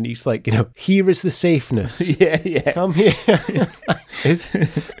scene and he's like, you know, here is the safeness. Yeah. Come here.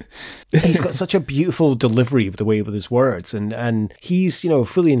 He's got such a beautiful delivery with his words, and he's, you know,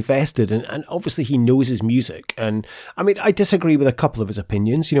 fully invested, and obviously he knows his music. And I mean, I disagree with a couple of his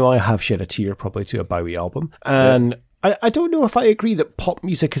opinions. You know, I have shed a tear probably to a Bowie album, and I don't know if I agree that pop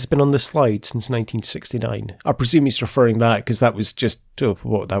music has been on the slide since 1969. I presume he's referring that because that was just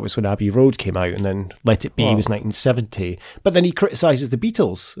that was when Abbey Road came out, and then Let It Be was 1970. But then he criticises the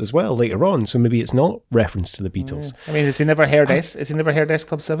Beatles as well later on, so maybe it's not reference to the Beatles. I mean, has he never heard S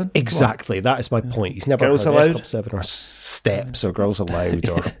Club 7? Exactly, that is my point. He's never Girls heard Aloud? S Club 7 or Steps or Girls Aloud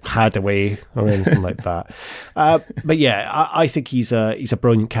or Hadaway or anything like that. But yeah, I think he's a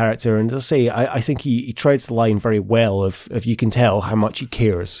brilliant character, and as I say, I think he treads the line very well of you can tell how much he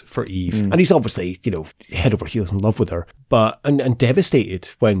cares for Eve. And he's obviously, you know, head over heels in love with her, but and devastated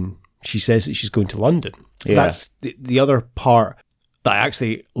when she says that she's going to London. Yeah. That's the other part that I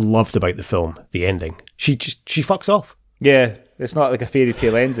actually loved about the film, the ending. She fucks off. Yeah, it's not like a fairy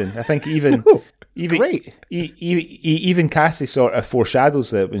tale ending. I think even great. Even Cassie sort of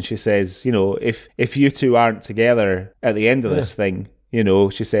foreshadows it when she says, you know, if you two aren't together at the end of this thing, you know,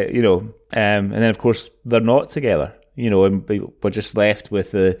 she said, you know, and then of course they're not together, you know, and we're just left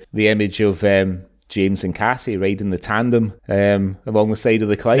with the image of James and Cassie riding the tandem along the side of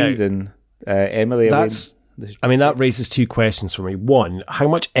the Clyde, and Emily. That raises two questions for me. One, how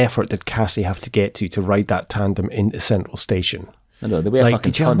much effort did Cassie have to get to ride that tandem into Central Station? I know, they weigh a fucking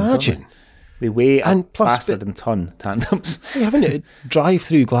could you ton. imagine? They weigh and a plus, bastard and ton tandems. Having to drive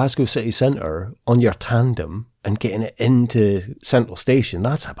through Glasgow city centre on your tandem and getting it into Central Station,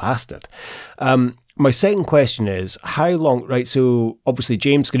 that's a bastard. My second question is, how long, right, so obviously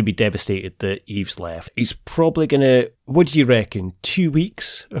James is going to be devastated that Eve's left. He's probably going to, what do you reckon, 2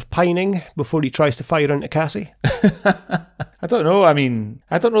 weeks of pining before he tries to fire into Cassie? I don't know. I mean,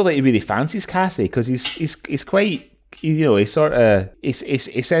 I don't know that he really fancies Cassie, because he's quite, you know, he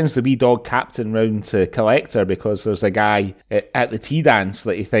sends the wee dog captain round to collect her because there's a guy at the tea dance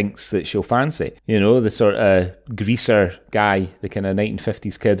that he thinks that she'll fancy. You know, the sort of greaser guy, the kind of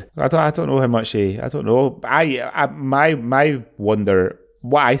 1950s kid. I don't know how much I don't know. My wonder,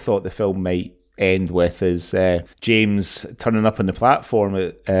 what I thought the film might end with is James turning up on the platform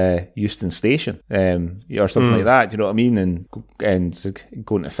at Euston Station, or something like that. Do you know what I mean? And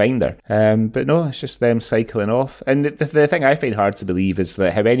going to find her. But no, it's just them cycling off. And the thing I find hard to believe is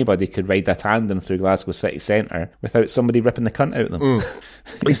that how anybody could ride a tandem through Glasgow city centre without somebody ripping the cunt out of them.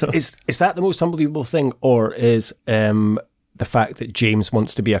 Is that the most unbelievable thing, or is the fact that James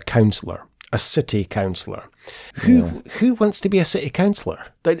wants to be a councillor, a city councillor? Who wants to be a city councillor?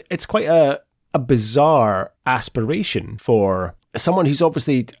 It's quite a a bizarre aspiration for someone who's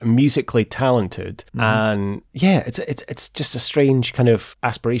obviously musically talented. And yeah, it's just a strange kind of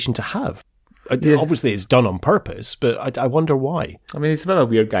aspiration to have. Obviously, it's done on purpose, but I wonder why. I mean, he's a bit of a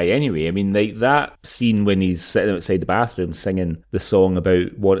weird guy anyway. I mean, like that scene when he's sitting outside the bathroom singing the song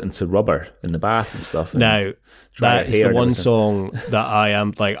about wanting to rubber in the bath and stuff. And now, that is the one song that I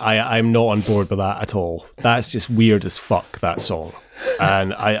am like, I'm not on board with that at all. That's just weird as fuck, that song.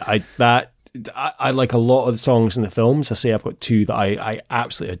 And I like a lot of the songs in the films. I say I've got two that I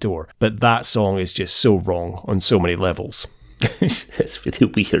absolutely adore, but that song is just so wrong on so many levels. It's really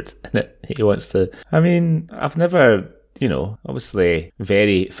weird, isn't it? He wants to... I mean, I've never, obviously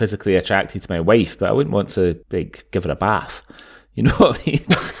very physically attracted to my wife, but I wouldn't want to, like, give her a bath. You know what I mean?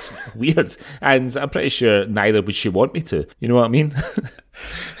 It's weird. And I'm pretty sure neither would she want me to. You know what I mean?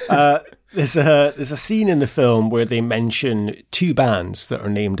 There's a scene in the film where they mention two bands that are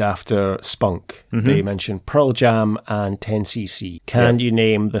named after Spunk. Mm-hmm. They mention Pearl Jam and 10cc. Can you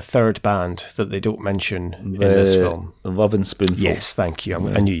name the third band that they don't mention in this film? The Lovin' Spoonful. Yes, thank you.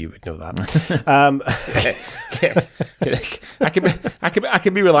 I knew you would know that. I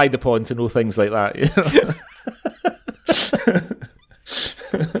can be relied upon to know things like that.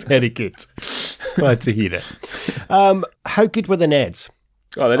 Very good. Glad to hear it. How good were the Neds?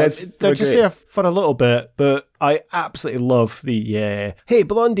 Oh, they're just there for a little bit, but I absolutely love the, hey,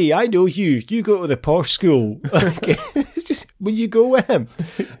 Blondie, I know you. You go to the posh school. It's just, will you go with him?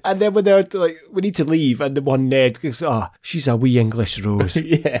 And then when they're like, we need to leave, and the one Ned goes, she's a wee English rose.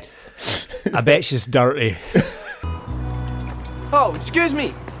 Yeah. I bet she's dirty. Oh, excuse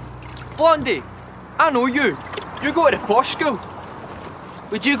me. Blondie, I know you. You go to the posh school.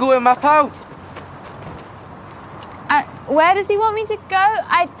 Would you go with my pal? Where does he want me to go?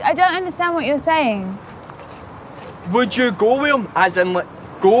 I don't understand what you're saying. Would you go with him? As in, like,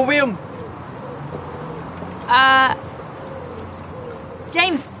 go with him?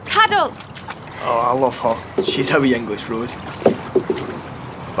 James, cuddle! Oh, I love her. She's a wee English rose.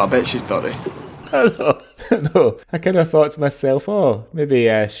 But I bet she's dirty. No, I kind of thought to myself, maybe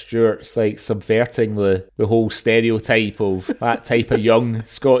Stuart's like subverting the whole stereotype of that type of young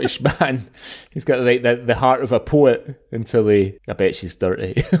Scottish man. He's got like the heart of a poet until I bet she's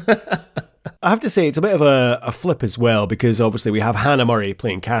dirty. I have to say, it's a bit of a flip as well, because obviously we have Hannah Murray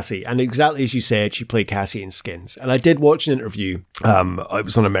playing Cassie, and exactly as you said, she played Cassie in Skins. And I did watch an interview, it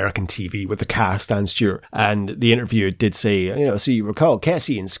was on American TV with the cast and Stuart, and the interviewer did say, so you recall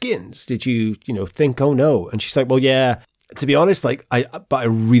Cassie in Skins, did you, think, oh no? And she's like, well, yeah, to be honest, but I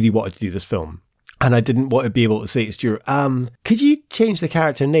really wanted to do this film. And I didn't want to be able to say to Stuart, could you change the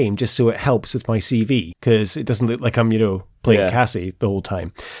character name just so it helps with my CV? Because it doesn't look like I'm, playing Cassie the whole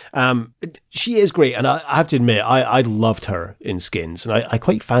time. She is great. And I have to admit, I loved her in Skins. And I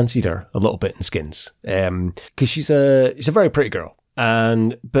quite fancied her a little bit in Skins. Because she's a very pretty girl.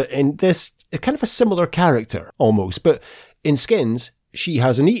 But in this, it's kind of a similar character almost. But in Skins, she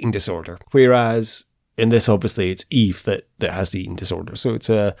has an eating disorder. Whereas in this, obviously, it's Eve that has the eating disorder. So it's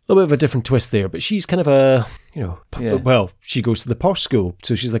a little bit of a different twist there. But she's kind of a, well, she goes to the posh school.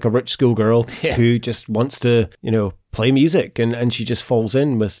 So she's like a rich schoolgirl who just wants to, play music. And she just falls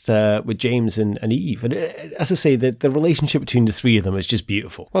in with James and Eve. And as I say, the relationship between the three of them is just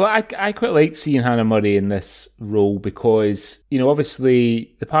beautiful. Well, I quite liked seeing Hannah Murray in this role because,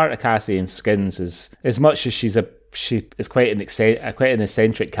 obviously the part of Cassie in Skins is, as much as she is quite an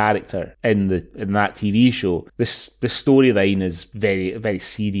eccentric character in that TV show. The storyline is very, very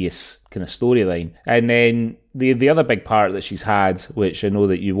serious kind of storyline. And then the other big part that she's had, which I know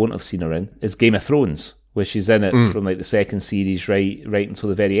that you won't have seen her in, is Game of Thrones, where she's in it from like the second series right until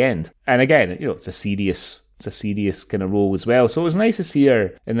the very end. And again, it's a serious kind of role as well. So it was nice to see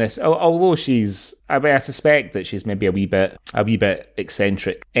her in this, although I suspect that she's maybe a wee bit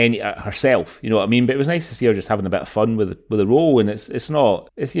eccentric herself, you know what I mean? But it was nice to see her just having a bit of fun with the role, and it's not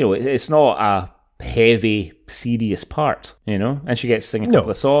a heavy, serious part, and she gets to sing a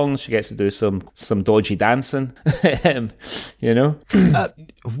couple of songs, she gets to do some dodgy dancing,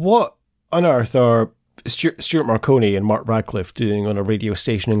 What on earth are Stuart Marconi and Mark Radcliffe doing on a radio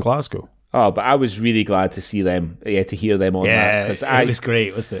station in Glasgow? Oh, but I was really glad to see them, to hear them on that. Yeah, it was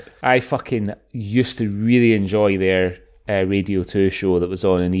great, wasn't it? I fucking used to really enjoy their Radio 2 show that was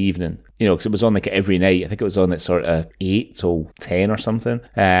on in the evening. Because it was on like every night. I think it was on at sort of 8 till 10 or something.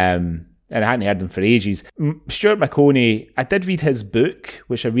 And I hadn't heard them for ages. Stuart Maconie, I did read his book,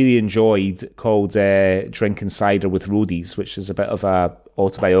 which I really enjoyed, called Drinking Cider with Roadies, which is a bit of a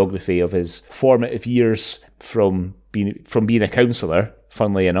autobiography of his formative years from being a counsellor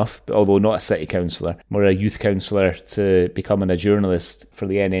funnily enough, although not a city councillor, more a youth councillor, to becoming a journalist for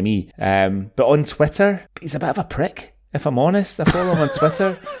the NME. But on Twitter, he's a bit of a prick, if I'm honest. I follow him on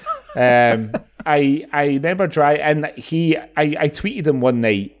Twitter. I remember driving, and I tweeted him one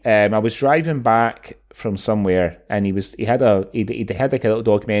night. I was driving back from somewhere, and he had like a little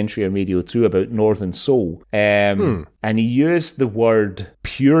documentary on Radio 2 about Northern Soul, and he used the word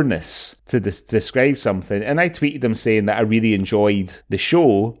pureness to describe something, and I tweeted him saying that I really enjoyed the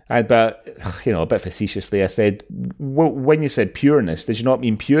show, but a bit facetiously I said, when you said pureness, did you not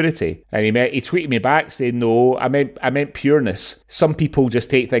mean purity? And he tweeted me back saying, no, I meant pureness. Some people just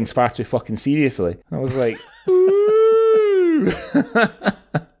take things far too fucking seriously. I was like, ooh.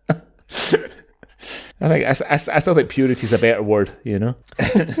 I still think purity is a better word, you know.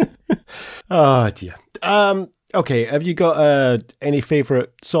 Oh dear. Okay, have you got any favourite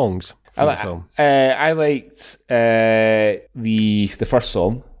songs from the film? I liked the first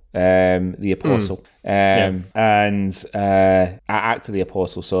song, The Apostle, and Act of the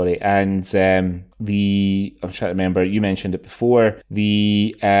Apostle, sorry, and I'm trying to remember. You mentioned it before.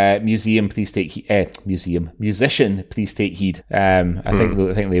 The musician, please take heed. I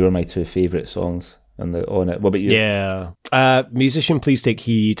think they were my two favourite songs on it. What about you? Yeah, Musician, Please Take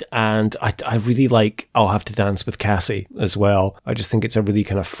Heed, and I really like I'll Have to Dance with Cassie as well. I just think it's a really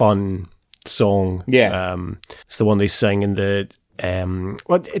kind of fun song. Yeah, it's the one they sing in the.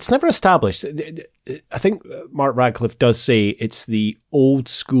 Well, it's never established. I think Mark Radcliffe does say it's the old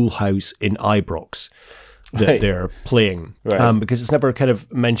schoolhouse in Ibrox that they're playing, because it's never kind of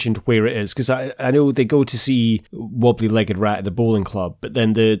mentioned where it is. Because I know they go to see Wobbly Legged Rat at the bowling club, but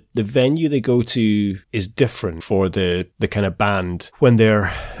then the venue they go to is different for the kind of band when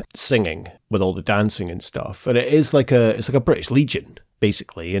they're singing with all the dancing and stuff. And it's like a British Legion,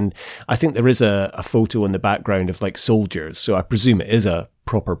 basically. And I think there is a photo in the background of like soldiers, so I presume it is a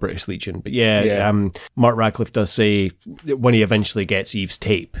proper British Legion. But Mark Radcliffe does say when he eventually gets Eve's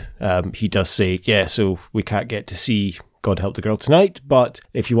tape, he does say, so we can't get to see God Help the Girl tonight, but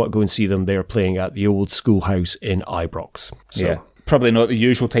if you want to go and see them, they're playing at the old schoolhouse in Ibrox. So. Yeah. Probably not the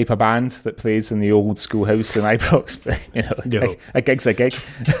usual type of band that plays in the old schoolhouse in Ibrox, but a gig's a gig.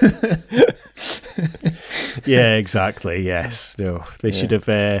 Yeah, exactly. Yes. No, they should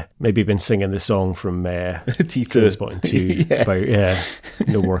have maybe been singing the song from Tito Spotting 2 about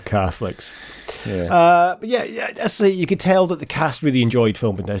no more Catholics. But I say you could tell that the cast really enjoyed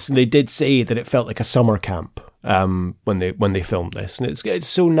filming this, and they did say that it felt like a summer camp when they filmed this, and it's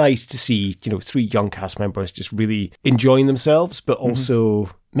so nice to see 3 young cast members just really enjoying themselves, but also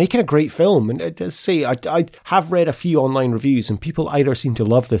making a great film. And I say I have read a few online reviews, and people either seem to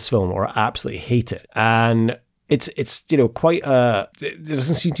love this film or absolutely hate it, and it's quite there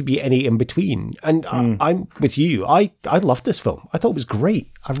doesn't seem to be any in between. And I'm with you. I loved this film. I thought it was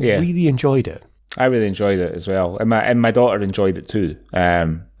great. I really enjoyed it. I really enjoyed it as well, and my daughter enjoyed it too.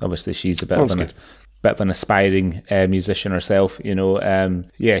 Obviously, she's a bit of an aspiring musician herself, she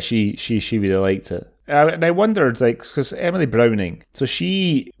really liked it. And I wondered, because Emily Browning, so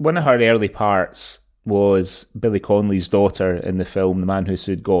one of her early parts was Billy Connolly's daughter in the film The Man Who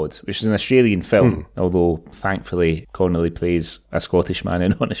Sued God, which is an Australian film, although thankfully Connolly plays a Scottish man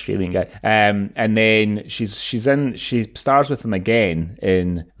and not an Australian guy. And then she stars with him again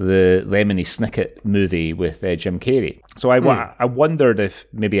in the Lemony Snicket movie with Jim Carrey. So I wondered if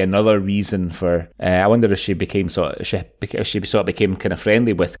maybe another reason for I wondered if she became became kind of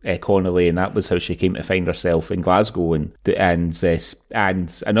friendly with Connolly, and that was how she came to find herself in Glasgow. And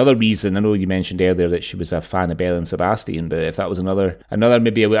another reason, I know you mentioned earlier that she was a fan of Belle and Sebastian, but if that was another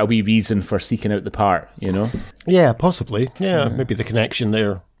maybe a wee reason for seeking out the part, Yeah, possibly. Yeah, maybe the connection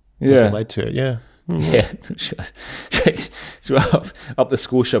there led to it. Yeah. Yeah, so up the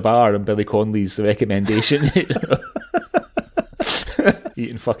Scotia Bar on Billy Connolly's recommendation,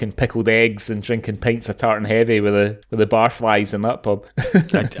 eating fucking pickled eggs and drinking pints of Tartan Heavy with the barflies in that pub.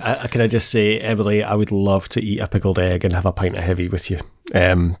 Can I just say, Emily, I would love to eat a pickled egg and have a pint of Heavy with you.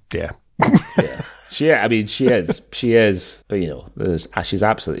 Yeah. She is. She's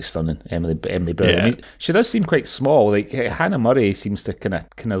absolutely stunning, Emily Brown. Yeah. I mean, she does seem quite small. Like Hannah Murray seems to kind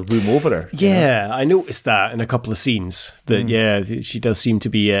of loom over her. Yeah, I noticed that in a couple of scenes. That she does seem to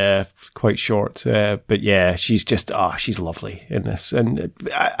be quite short. But yeah, she's just she's lovely in this, and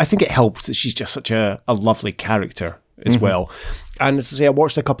I think it helps that she's just such a lovely character as well. And as I say, I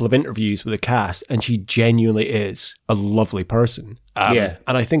watched a couple of interviews with the cast, and she genuinely is a lovely person. And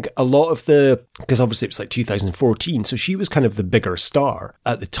I think a lot of because obviously it was like 2014, so she was kind of the bigger star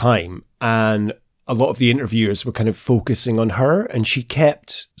at the time, and a lot of the interviewers were kind of focusing on her, and she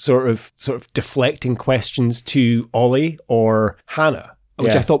kept sort of deflecting questions to Ollie or Hannah.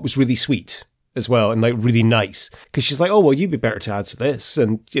 which I thought was really sweet as well, and like really nice, because she's like, oh, well, you'd be better to answer this.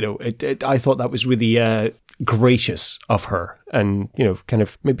 And, you know, I thought that was really gracious of her, and, you know, kind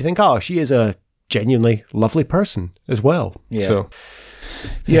of made me think, oh, she is a genuinely lovely person as well. Yeah. So,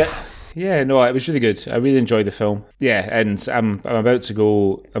 Yeah, no, it was really good. I really enjoyed the film. Yeah, and I'm about to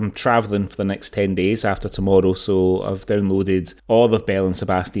go. I'm travelling for the next 10 days after tomorrow, so I've downloaded all of Belle and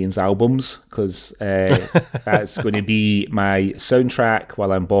Sebastian's albums, because that's going to be my soundtrack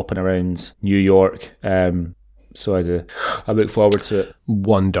while I'm bopping around New York. So I look forward to it.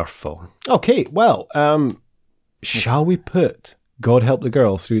 Wonderful. Okay, well, shall we put God Help the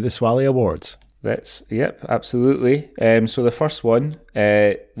Girl through the Swally Awards? Yep, absolutely. So the first one,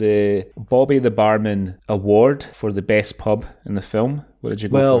 the Bobby the Barman Award for the best pub in the film. What did you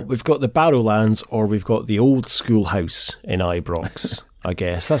go for? Well, we've got the Barrowlands, or we've got the Old Schoolhouse in Ibrox. I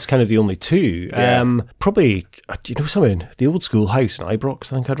guess that's kind of the only two. Yeah. Probably, you know something? The Old Schoolhouse in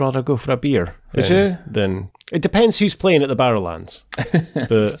Ibrox, I think I'd rather go for a beer. Would you? Then it depends who's playing at the Barrowlands.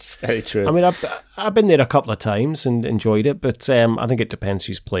 But very true. I mean, I've been there a couple of times and enjoyed it, but I think it depends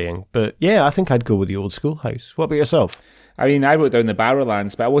who's playing. But yeah, I think I'd go with the Old Schoolhouse. What about yourself? I mean, I wrote down the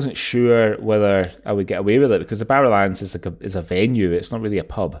Barrowlands, but I wasn't sure whether I would get away with it, because the Barrowlands is a venue. It's not really a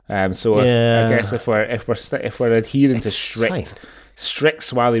pub. So I guess if we're adhering to strict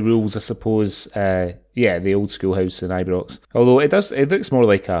Swally rules, I suppose. The Old Schoolhouse in Ibrox. Although it looks more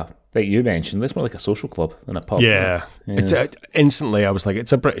like like you mentioned, it's more like a social club than a pub. Yeah. Instantly, I was like,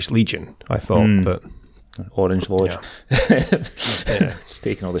 it's a British Legion, I thought, but Orange Lodge. Yeah. Just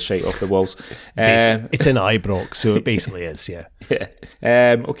taking all the shite off the walls. It's in Ibrox, so it basically is, yeah.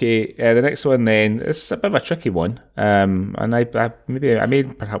 Okay, the next one then, it's a bit of a tricky one. And I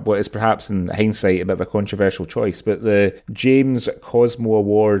made perhaps what is perhaps in hindsight a bit of a controversial choice, but the James Cosmo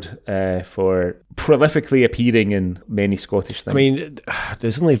Award for prolifically appearing in many Scottish things. I mean,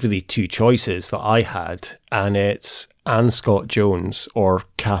 there's only really two choices that I had, and it's Anne Scott Jones or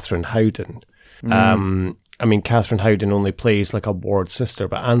Catherine Howden. I mean, Catherine Howden only plays like a ward sister,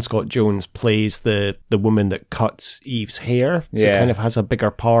 but Anne Scott Jones plays the woman that cuts Eve's hair. So it kind of has a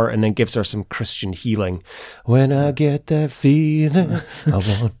bigger part, and then gives her some Christian healing. When I get that feeling, I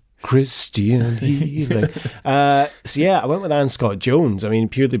want Christian healing. So yeah, I went with Anne Scott Jones. I mean,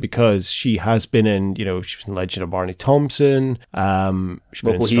 purely because she has been in, she was in Legend of Barney Thompson. She's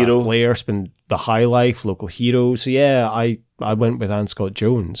been Local in Hero. Strathblair. She's been The High Life, Local Hero. So yeah, I went with Anne Scott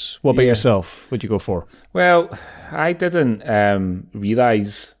Jones. What about yourself? What'd you go for? Well, I didn't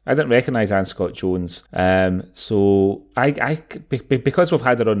recognise Anne Scott Jones. So because we've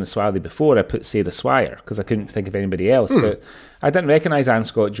had her on the Swally before, I put Sarah Swire because I couldn't think of anybody else. But I didn't recognise Anne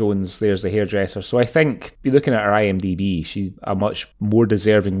Scott Jones. There's the hairdresser. So I think, looking at her IMDb, she's a much more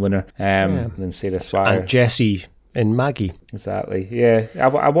deserving winner than Sarah Swire. And Jessie in Maggie. Exactly, yeah.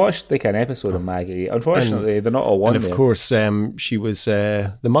 I watched like an episode of Maggie. Unfortunately, they're not all one. And of course, she was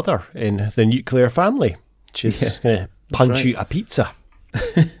the mother in The Nuclear Family. She's going to punch you a pizza.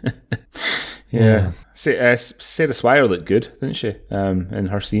 Yeah. Sarah Swire looked good, didn't she? In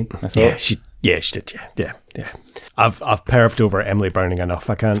her scene, I thought. Yeah, she did. Yeah. I've perfed over Emily Browning enough.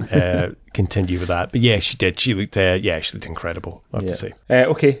 I can't continue with that. But yeah, she did. She looked incredible, I have to say.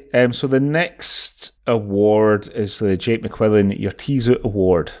 Okay. So the next award is the Jake McQuillan Your Tease Out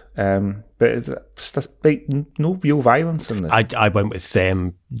Award. But it's like no real violence in this. I went with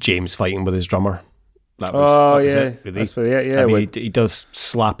James fighting with his drummer. That was it, really. That's I mean, he does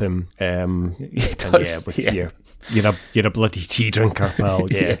slap him. He does. You're a bloody tea drinker, pal.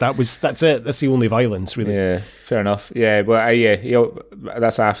 Yeah, that's it. That's the only violence, really. Yeah, fair enough. Yeah, but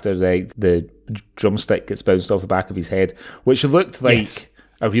that's after the drumstick gets bounced off the back of his head, which looked like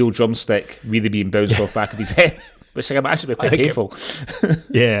a real drumstick really being bounced off the back of his head, which I'm actually quite painful.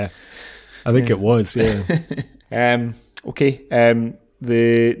 I think it was. Yeah. Okay.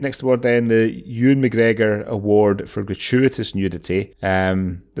 The next award then, the Ewan McGregor Award for Gratuitous Nudity.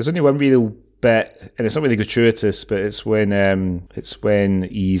 There's only one real bit, and it's not really gratuitous, but it's when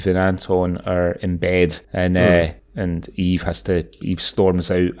Eve and Anton are in bed, and Eve storms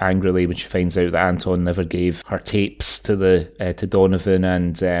out angrily when she finds out that Anton never gave her tapes to Donovan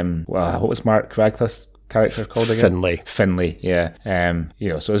and what was Mark Radcliffe's character called again? Finley, yeah.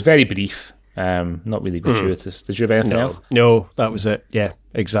 So it's very brief. Not really gratuitous. Did you have anything else? No, that was it. Yeah,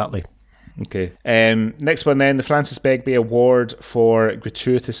 exactly. Okay. Next one then, the Francis Begbie Award for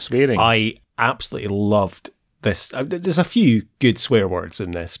Gratuitous Swearing. I absolutely loved this. There's a few good swear words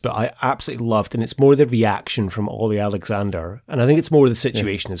in this, but I absolutely loved, and it's more the reaction from Ollie Alexander, and I think it's more the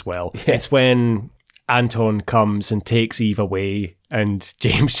situation as well. Yeah. It's when Anton comes and takes Eve away, and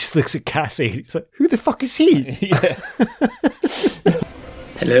James just looks at Cassie. He's like, "Who the fuck is he?"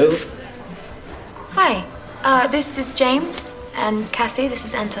 Hello. Hi, this is James, and Cassie, this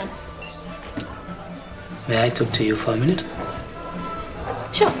is Anton. May I talk to you for a minute?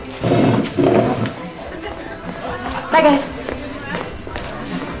 Sure. Bye, guys.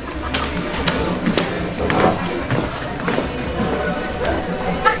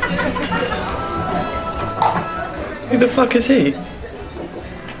 Who the fuck is he?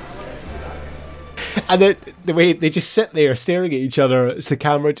 And the way they just sit there staring at each other as the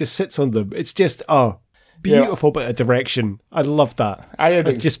camera just sits on them. It's just, beautiful bit of direction. I love that. I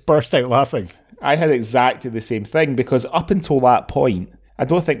just burst out laughing. I had exactly the same thing, because up until that point, I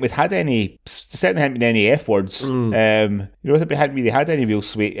don't think we'd had any, certainly hadn't been any F words. You know, we hadn't really had any real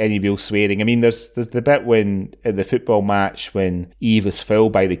swearing. I mean, there's the bit when, in the football match, when Eve is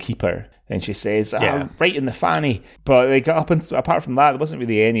fouled by the keeper, and she says, right in the fanny. But they got up, and apart from that, there wasn't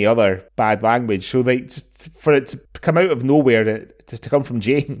really any other bad language. So just for it to come out of nowhere, to come from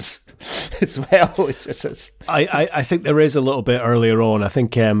James as well, it's just... I think there is a little bit earlier on. I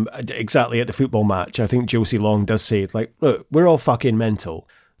think exactly at the football match, I think Josie Long does say, like, look, we're all fucking mental.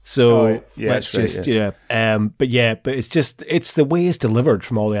 So let's just, but it's the way it's delivered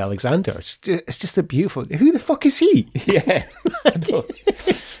from Ollie Alexander. It's just a beautiful. Who the fuck is he? Yeah, I know.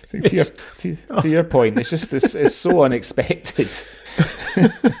 to your point, it's so unexpected.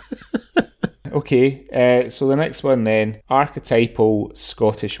 Okay, so the next one then, archetypal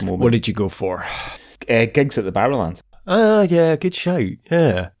Scottish moment. What did you go for? Gigs at the Barrowlands. Yeah, good shout.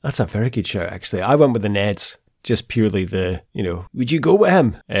 Yeah, that's a very good shout, actually. I went with the Neds. Just purely would you go with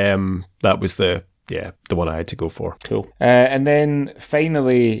him? That was the one I had to go for. Cool. And then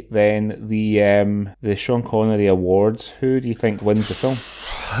finally, the Sean Connery Awards. Who do you think wins the film?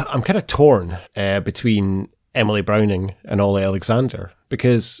 I'm kind of torn between Emily Browning and Ollie Alexander,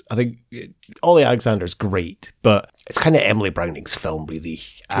 because I think Ollie Alexander's great, but it's kind of Emily Browning's film, really.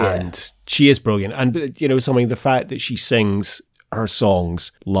 And she is brilliant. And, the fact that she sings her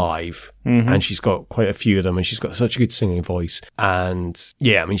songs live, and she's got quite a few of them, and she's got such a good singing voice, and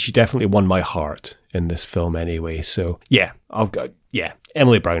she definitely won my heart in this film anyway. So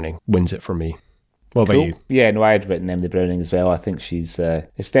Emily Browning wins it for me. What about you? Yeah, no, I had written Emily Browning as well. I think she's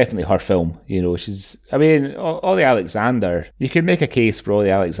it's definitely her film. Ollie Alexander, you could make a case for Ollie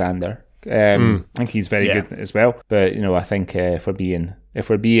Alexander. I think he's very good as well. But I think if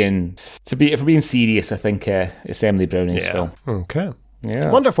we're being serious, I think it's Emily Browning's film. Okay.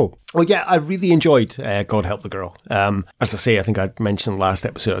 Yeah. Wonderful. Well, yeah, I really enjoyed God Help the Girl. As I say, I think I mentioned last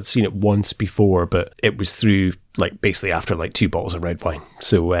episode, I'd seen it once before, but it was through basically after 2 bottles of red wine.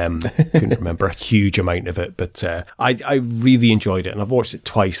 So couldn't remember a huge amount of it, but I really enjoyed it, and I've watched it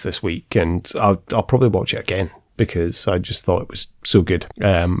twice this week, and I'll probably watch it again because I just thought it was so good.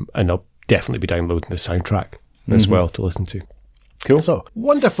 And I'll definitely be downloading the soundtrack as well to listen to. Cool. So,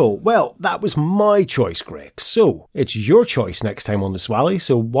 wonderful. Well, that was my choice, Greg. So, it's your choice next time on the Swally.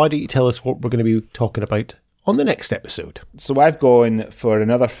 So, why don't you tell us what we're going to be talking about on the next episode? So, I've gone for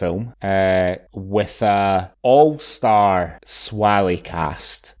another film with a all-star Swally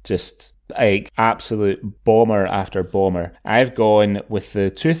cast. Just absolute bomber after bomber. I've gone with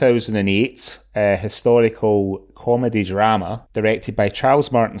the 2008 historical comedy drama directed by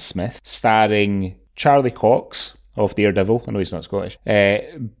Charles Martin Smith, starring Charlie Cox of Daredevil, I know he's not Scottish,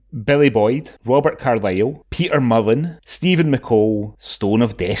 Billy Boyd, Robert Carlyle, Peter Mullen, Stephen McCall, Stone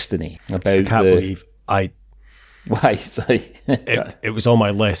of Destiny. I can't believe Why? Sorry. It was on my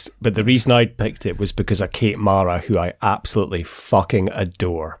list, but the reason I picked it was because of Kate Mara, who I absolutely fucking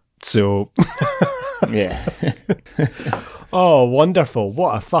adore. So... yeah. Oh, wonderful.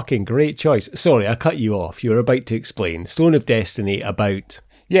 What a fucking great choice. Sorry, I cut you off. You were about to explain. Stone of Destiny about...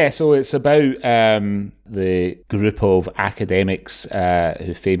 Yeah, so it's about the group of academics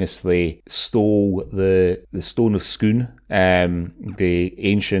who famously stole the Stone of Scone, the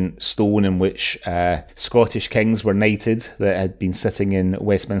ancient stone in which Scottish kings were knighted that had been sitting in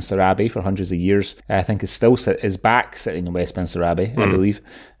Westminster Abbey for hundreds of years. I think is back sitting in Westminster Abbey, I believe.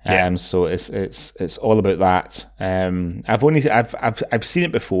 Yeah. So it's all about that. I've seen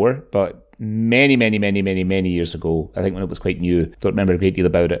it before, but many years ago, I think when it was quite new. Don't remember a great deal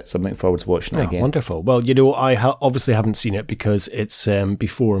about it, so I'm looking forward to watching it again. Wonderful. Well, I obviously haven't seen it because it's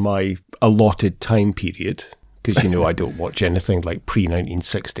before my allotted time period, because I don't watch anything like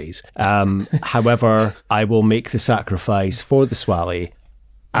pre-1960s. However, I will make the sacrifice for the Swally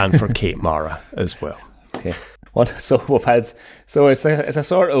and for Kate Mara as well. Okay. So we've had, so it's a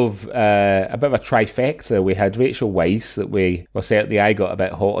sort of a bit of a trifecta. We had Rachel Weisz that certainly I got a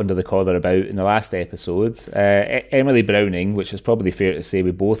bit hot under the collar about in the last episode. Emily Browning, which is probably fair to say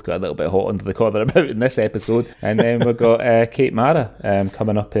we both got a little bit hot under the collar about in this episode, and then we've got Kate Mara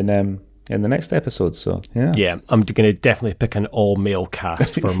coming up in the next episode. So yeah, I'm going to definitely pick an all-male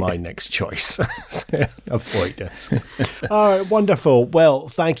cast for my next choice. Avoid this. All right, wonderful. Well,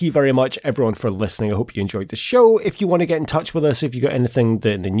 thank you very much, everyone, for listening. I hope you enjoyed the show. If you want to get in touch with us, if you've got anything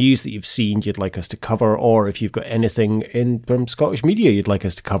in the news that you've seen you'd like us to cover, or if you've got anything from Scottish media you'd like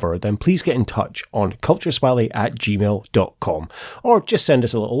us to cover, then please get in touch on cultureswally@gmail.com, or just send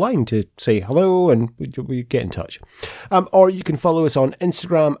us a little line to say hello and we get in touch. Or you can follow us on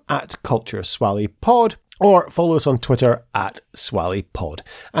Instagram @CultureSwallyPod, or follow us on Twitter @SwallyPod.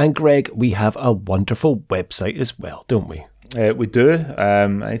 And Greg, we have a wonderful website as well, don't we? We do. I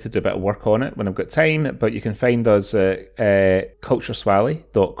need to do a bit of work on it when I've got time, but you can find us at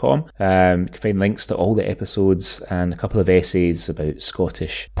cultureswally.com. You can find links to all the episodes and a couple of essays about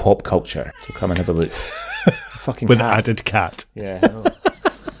Scottish pop culture. So come and have a look. Fucking with cat. added cat. Yeah.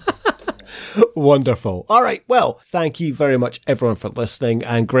 Wonderful. All right. Well, thank you very much, everyone, for listening.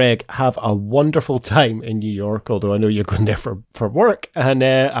 And Greg, have a wonderful time in New York, although I know you're going there for work. And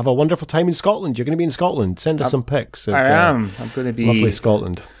have a wonderful time in Scotland. You're going to be in Scotland. Send us some pics. I am. I'm going to be... Lovely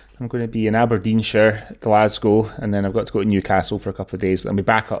Scotland. I'm going to be in Aberdeenshire, Glasgow, and then I've got to go to Newcastle for a couple of days, but I'll be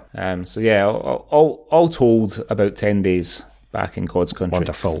back up. So yeah, all told, about 10 days back in God's country.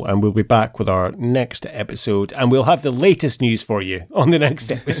 Wonderful. And we'll be back with our next episode, and we'll have the latest news for you on the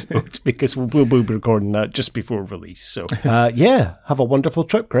next episode because we'll be recording that just before release. So yeah, have a wonderful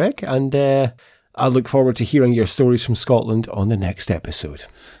trip, Greg, and I look forward to hearing your stories from Scotland on the next episode.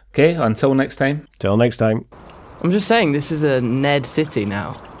 Okay, until next time. Till next time. I'm just saying, this is a Ned City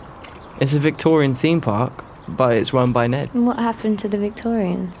now. It's a Victorian theme park, but it's run by Ned. And what happened to the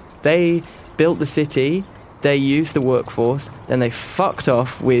Victorians? They built the city, they used the workforce, then they fucked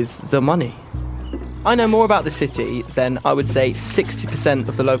off with the money. I know more about the city than, I would say, 60%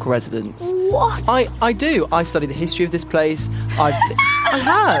 of the local residents. What? I do. I study the history of this place. I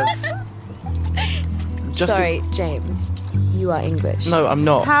have. Sorry, James. You are English. No, I'm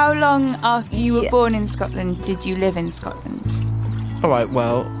not. How long after you were born in Scotland did you live in Scotland? All right,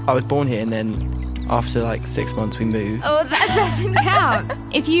 well, I was born here and then after like 6 months we moved. Oh, that doesn't count.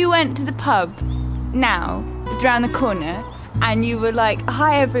 If you went to the pub now, around the corner, and you were like,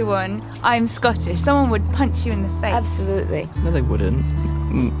 "Hi everyone, I'm Scottish," someone would punch you in the face. Absolutely. No, they wouldn't.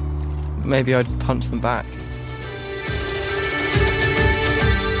 Maybe I'd punch them back.